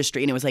 ugh.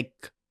 artistry, and it was like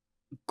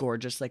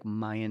gorgeous, like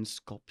Mayan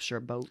sculpture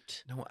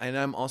boat. No, and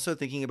I'm also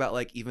thinking about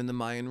like even the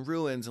Mayan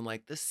ruins and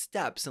like the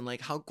steps and like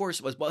how gorgeous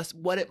it was,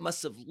 what it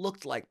must have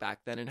looked like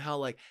back then, and how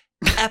like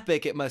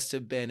epic it must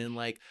have been, and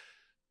like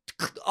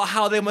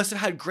how they must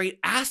have had great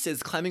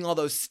asses climbing all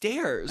those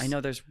stairs. I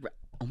know there's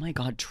Oh my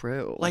God,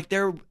 true. Like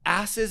their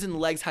asses and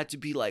legs had to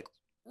be like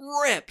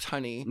ripped,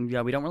 honey.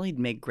 Yeah, we don't really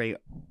make great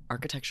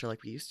architecture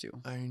like we used to.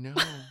 I know.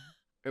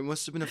 It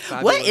must have been a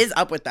fabulous. What is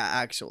up with that,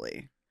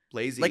 actually?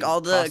 Lazy, like all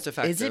the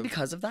cost-effective. Is it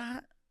because of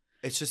that?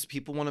 It's just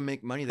people want to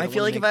make money. They I don't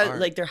feel wanna like make if art.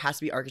 like there has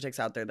to be architects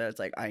out there that's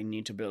like, I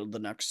need to build the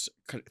next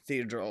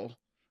cathedral.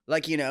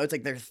 Like, you know, it's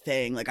like their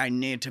thing. Like, I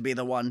need to be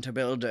the one to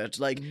build it.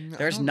 Like,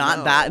 there's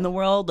not that in the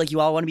world. Like, you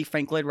all want to be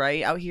Frank Lloyd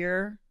Wright out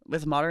here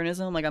with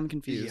modernism. Like, I'm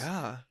confused.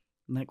 Yeah,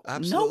 I'm like,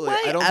 absolutely. No way.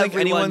 I don't think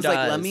anyone's does.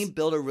 like, let me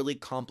build a really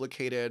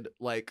complicated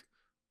like.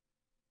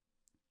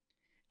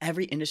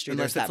 Every industry,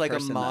 Unless there's it's that like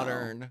person, a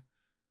modern,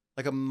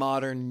 like a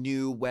modern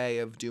new way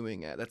of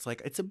doing it. That's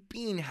like it's a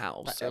bean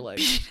house or like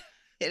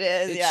it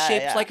is. It's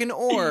shaped like an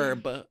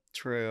orb.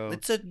 True.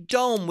 It's a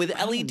dome with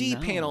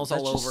LED panels That's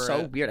all just over so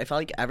it. weird. I feel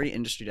like every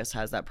industry just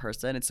has that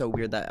person. It's so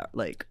weird that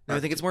like. No, I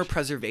think it's more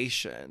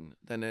preservation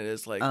than it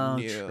is like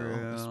new.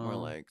 True. It's more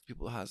like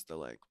people has the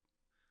like,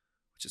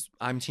 which is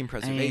I'm team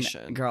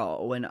preservation. I mean,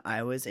 girl, when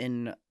I was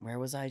in where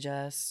was I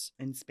just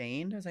in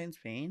Spain? Was I in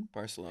Spain?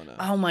 Barcelona.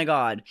 Oh my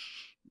God,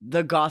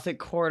 the Gothic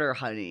Quarter,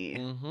 honey.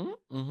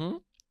 Mm-hmm.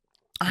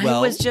 I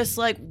was just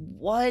like,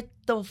 what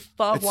the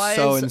fuck? It's Why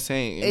so is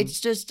insane. It's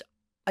just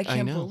I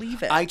can't know.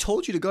 believe it. I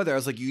told you to go there. I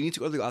was like, you need to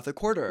go to the Gothic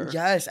Quarter.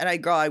 Yes, and I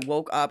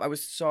woke up. I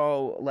was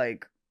so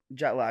like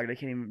jet lagged. I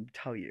can't even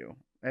tell you.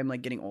 I'm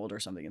like getting old or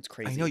something. It's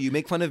crazy. I know you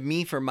make fun of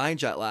me for my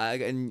jet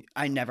lag, and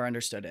I never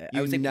understood it. I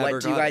You was like, never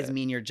what do you got guys it.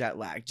 mean you're jet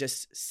lagged?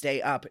 Just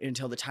stay up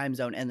until the time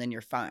zone and then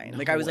you're fine.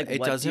 Like I was like, it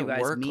what do doesn't you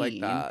guys work mean? like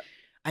that.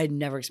 I had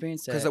never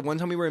experienced it. Because at one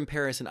time we were in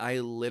Paris, and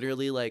I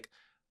literally like,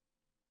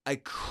 I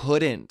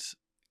couldn't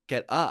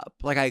get up.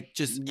 Like I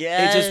just, it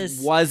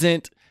just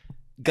wasn't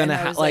gonna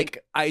And I was like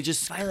I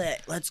just.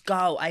 Violet, let's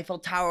go. Eiffel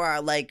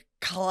Tower, like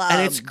club.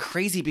 And it's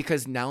crazy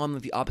because now I'm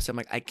the opposite. I'm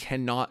like, I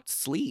cannot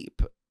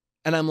sleep,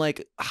 and I'm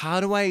like, how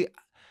do I?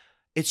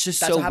 It's just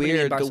That's what so happened to me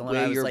in weird the Barcelona. way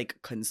I was you're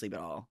like couldn't sleep at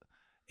all.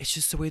 It's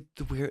just the way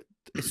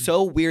it's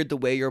so weird the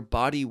way your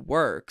body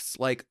works.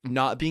 Like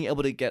not being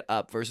able to get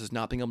up versus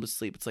not being able to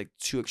sleep. It's like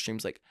two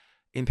extremes. Like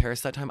in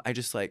Paris that time, I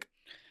just like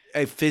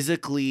I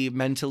physically,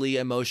 mentally,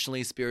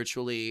 emotionally,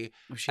 spiritually,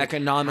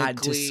 economically had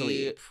to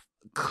sleep.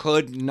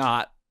 could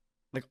not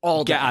Like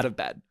all get day. out of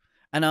bed.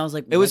 And I was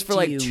like, It was what for do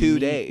like you 2 mean?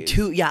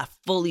 days.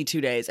 Fully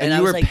 2 days. And I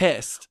you was were like,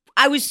 pissed.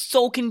 I was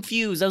so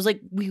confused. I was like,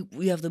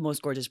 we have the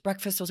most gorgeous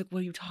breakfast. I was like, what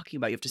are you talking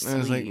about? You have to sleep. I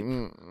was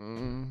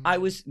like, I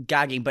was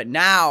gagging. But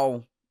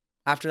now,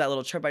 after that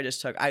little trip I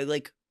just took,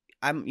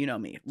 I'm, you know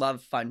me,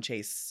 love fun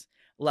chase,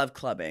 love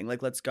clubbing.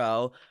 Like, let's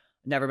go.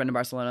 Never been to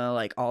Barcelona,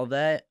 like all of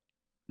that.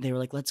 They were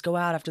like, let's go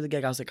out after the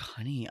gig. I was like,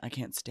 honey, I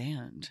can't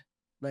stand.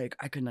 Like,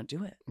 I could not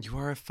do it. You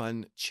are a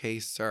fun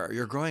chaser.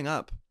 You're growing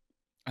up.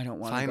 I don't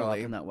want to go up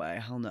in that way.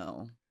 Hell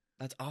no.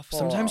 That's awful.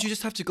 Sometimes you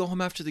just have to go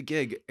home after the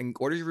gig and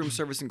order your room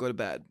service and go to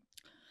bed.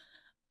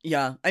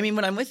 Yeah. I mean,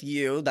 when I'm with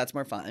you, that's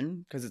more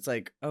fun because it's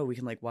like, oh, we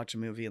can like watch a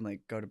movie and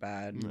like go to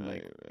bed. And,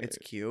 like, it's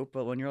cute.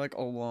 But when you're like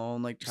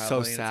alone, like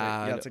traveling, So it's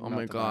sad. it's like Oh not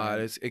my the God.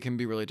 vibe. It can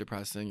be really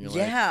depressing. You're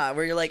Yeah.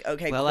 Where you're like,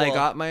 okay, well, cool. I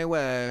got my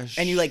wish.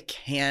 And you like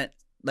can't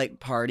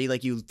like party,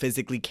 like you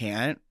physically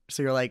can't.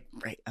 So you're like,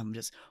 right, I'm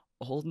just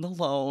old and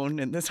alone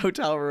in this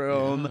hotel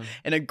room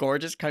in a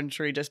gorgeous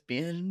country, just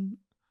being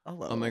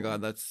alone. Oh my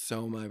God, that's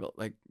so my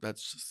like.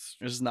 That's just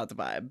It's just not the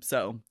vibe.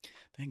 So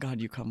thank God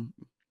you come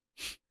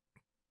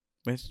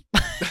with.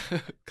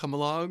 come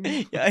along.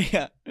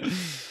 Yeah.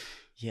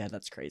 Yeah,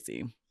 that's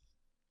crazy.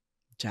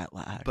 Jet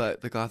lag.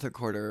 But the Gothic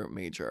Quarter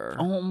major.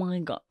 Oh my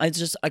God, I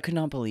could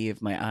not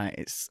believe my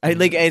eyes. I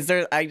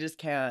just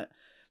can't.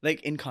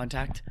 Like in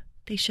Contact,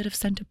 they should have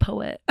sent a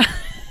poet.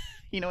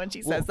 You know, when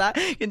she says that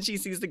and she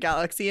sees the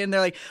galaxy and they're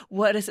like,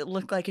 what does it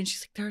look like? And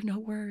she's like, there are no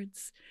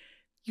words.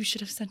 You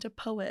should have sent a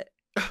poet.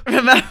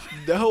 Remember?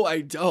 No,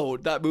 I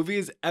don't. That movie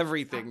is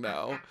everything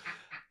though.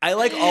 I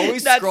like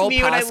always That's scroll me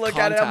past when I look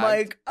Contact. at it. I'm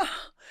like, oh,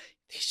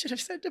 they should have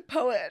sent a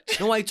poet.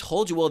 No, I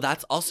told you. Well,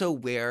 that's also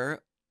where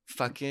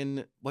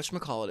fucking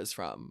whatchamacallit is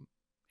from.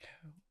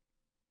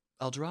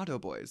 El Dorado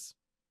Boys.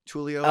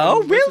 Tulio.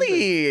 Oh, and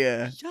really?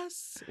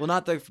 Yes. Well,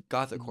 not the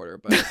Gothic Quarter,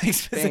 but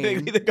Specifically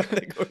Spain. the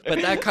Gothic Quarter.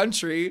 But that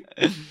country,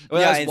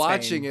 when Yeah, I was in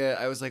watching Spain. it,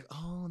 I was like,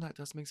 oh, that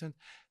does make sense.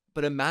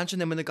 But imagine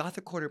them in the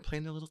Gothic Quarter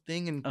playing their little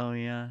thing and Oh,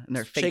 yeah. And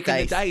they're shaking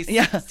fake the dice,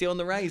 Yeah. stealing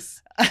the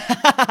rice.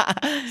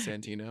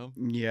 Santino.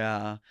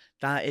 Yeah.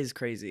 That is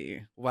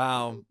crazy.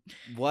 Wow.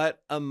 What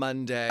a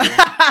Monday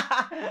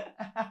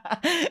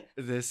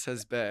this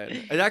has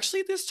been. And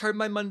actually, this turned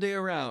my Monday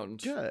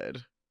around.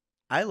 Good.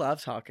 I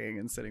love talking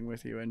and sitting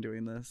with you and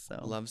doing this. So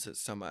Loves it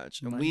so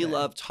much. And we Monday.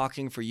 love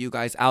talking for you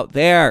guys out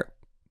there.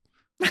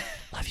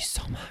 Love you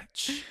so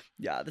much.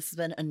 yeah, this has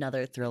been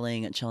another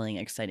thrilling, chilling,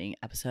 exciting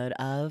episode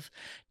of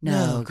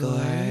No No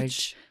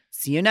Gorge.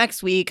 See you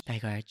next week. Bye,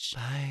 Gorge.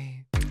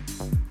 Bye.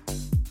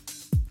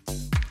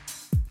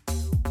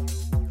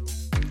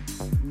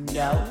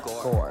 No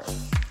Gorge.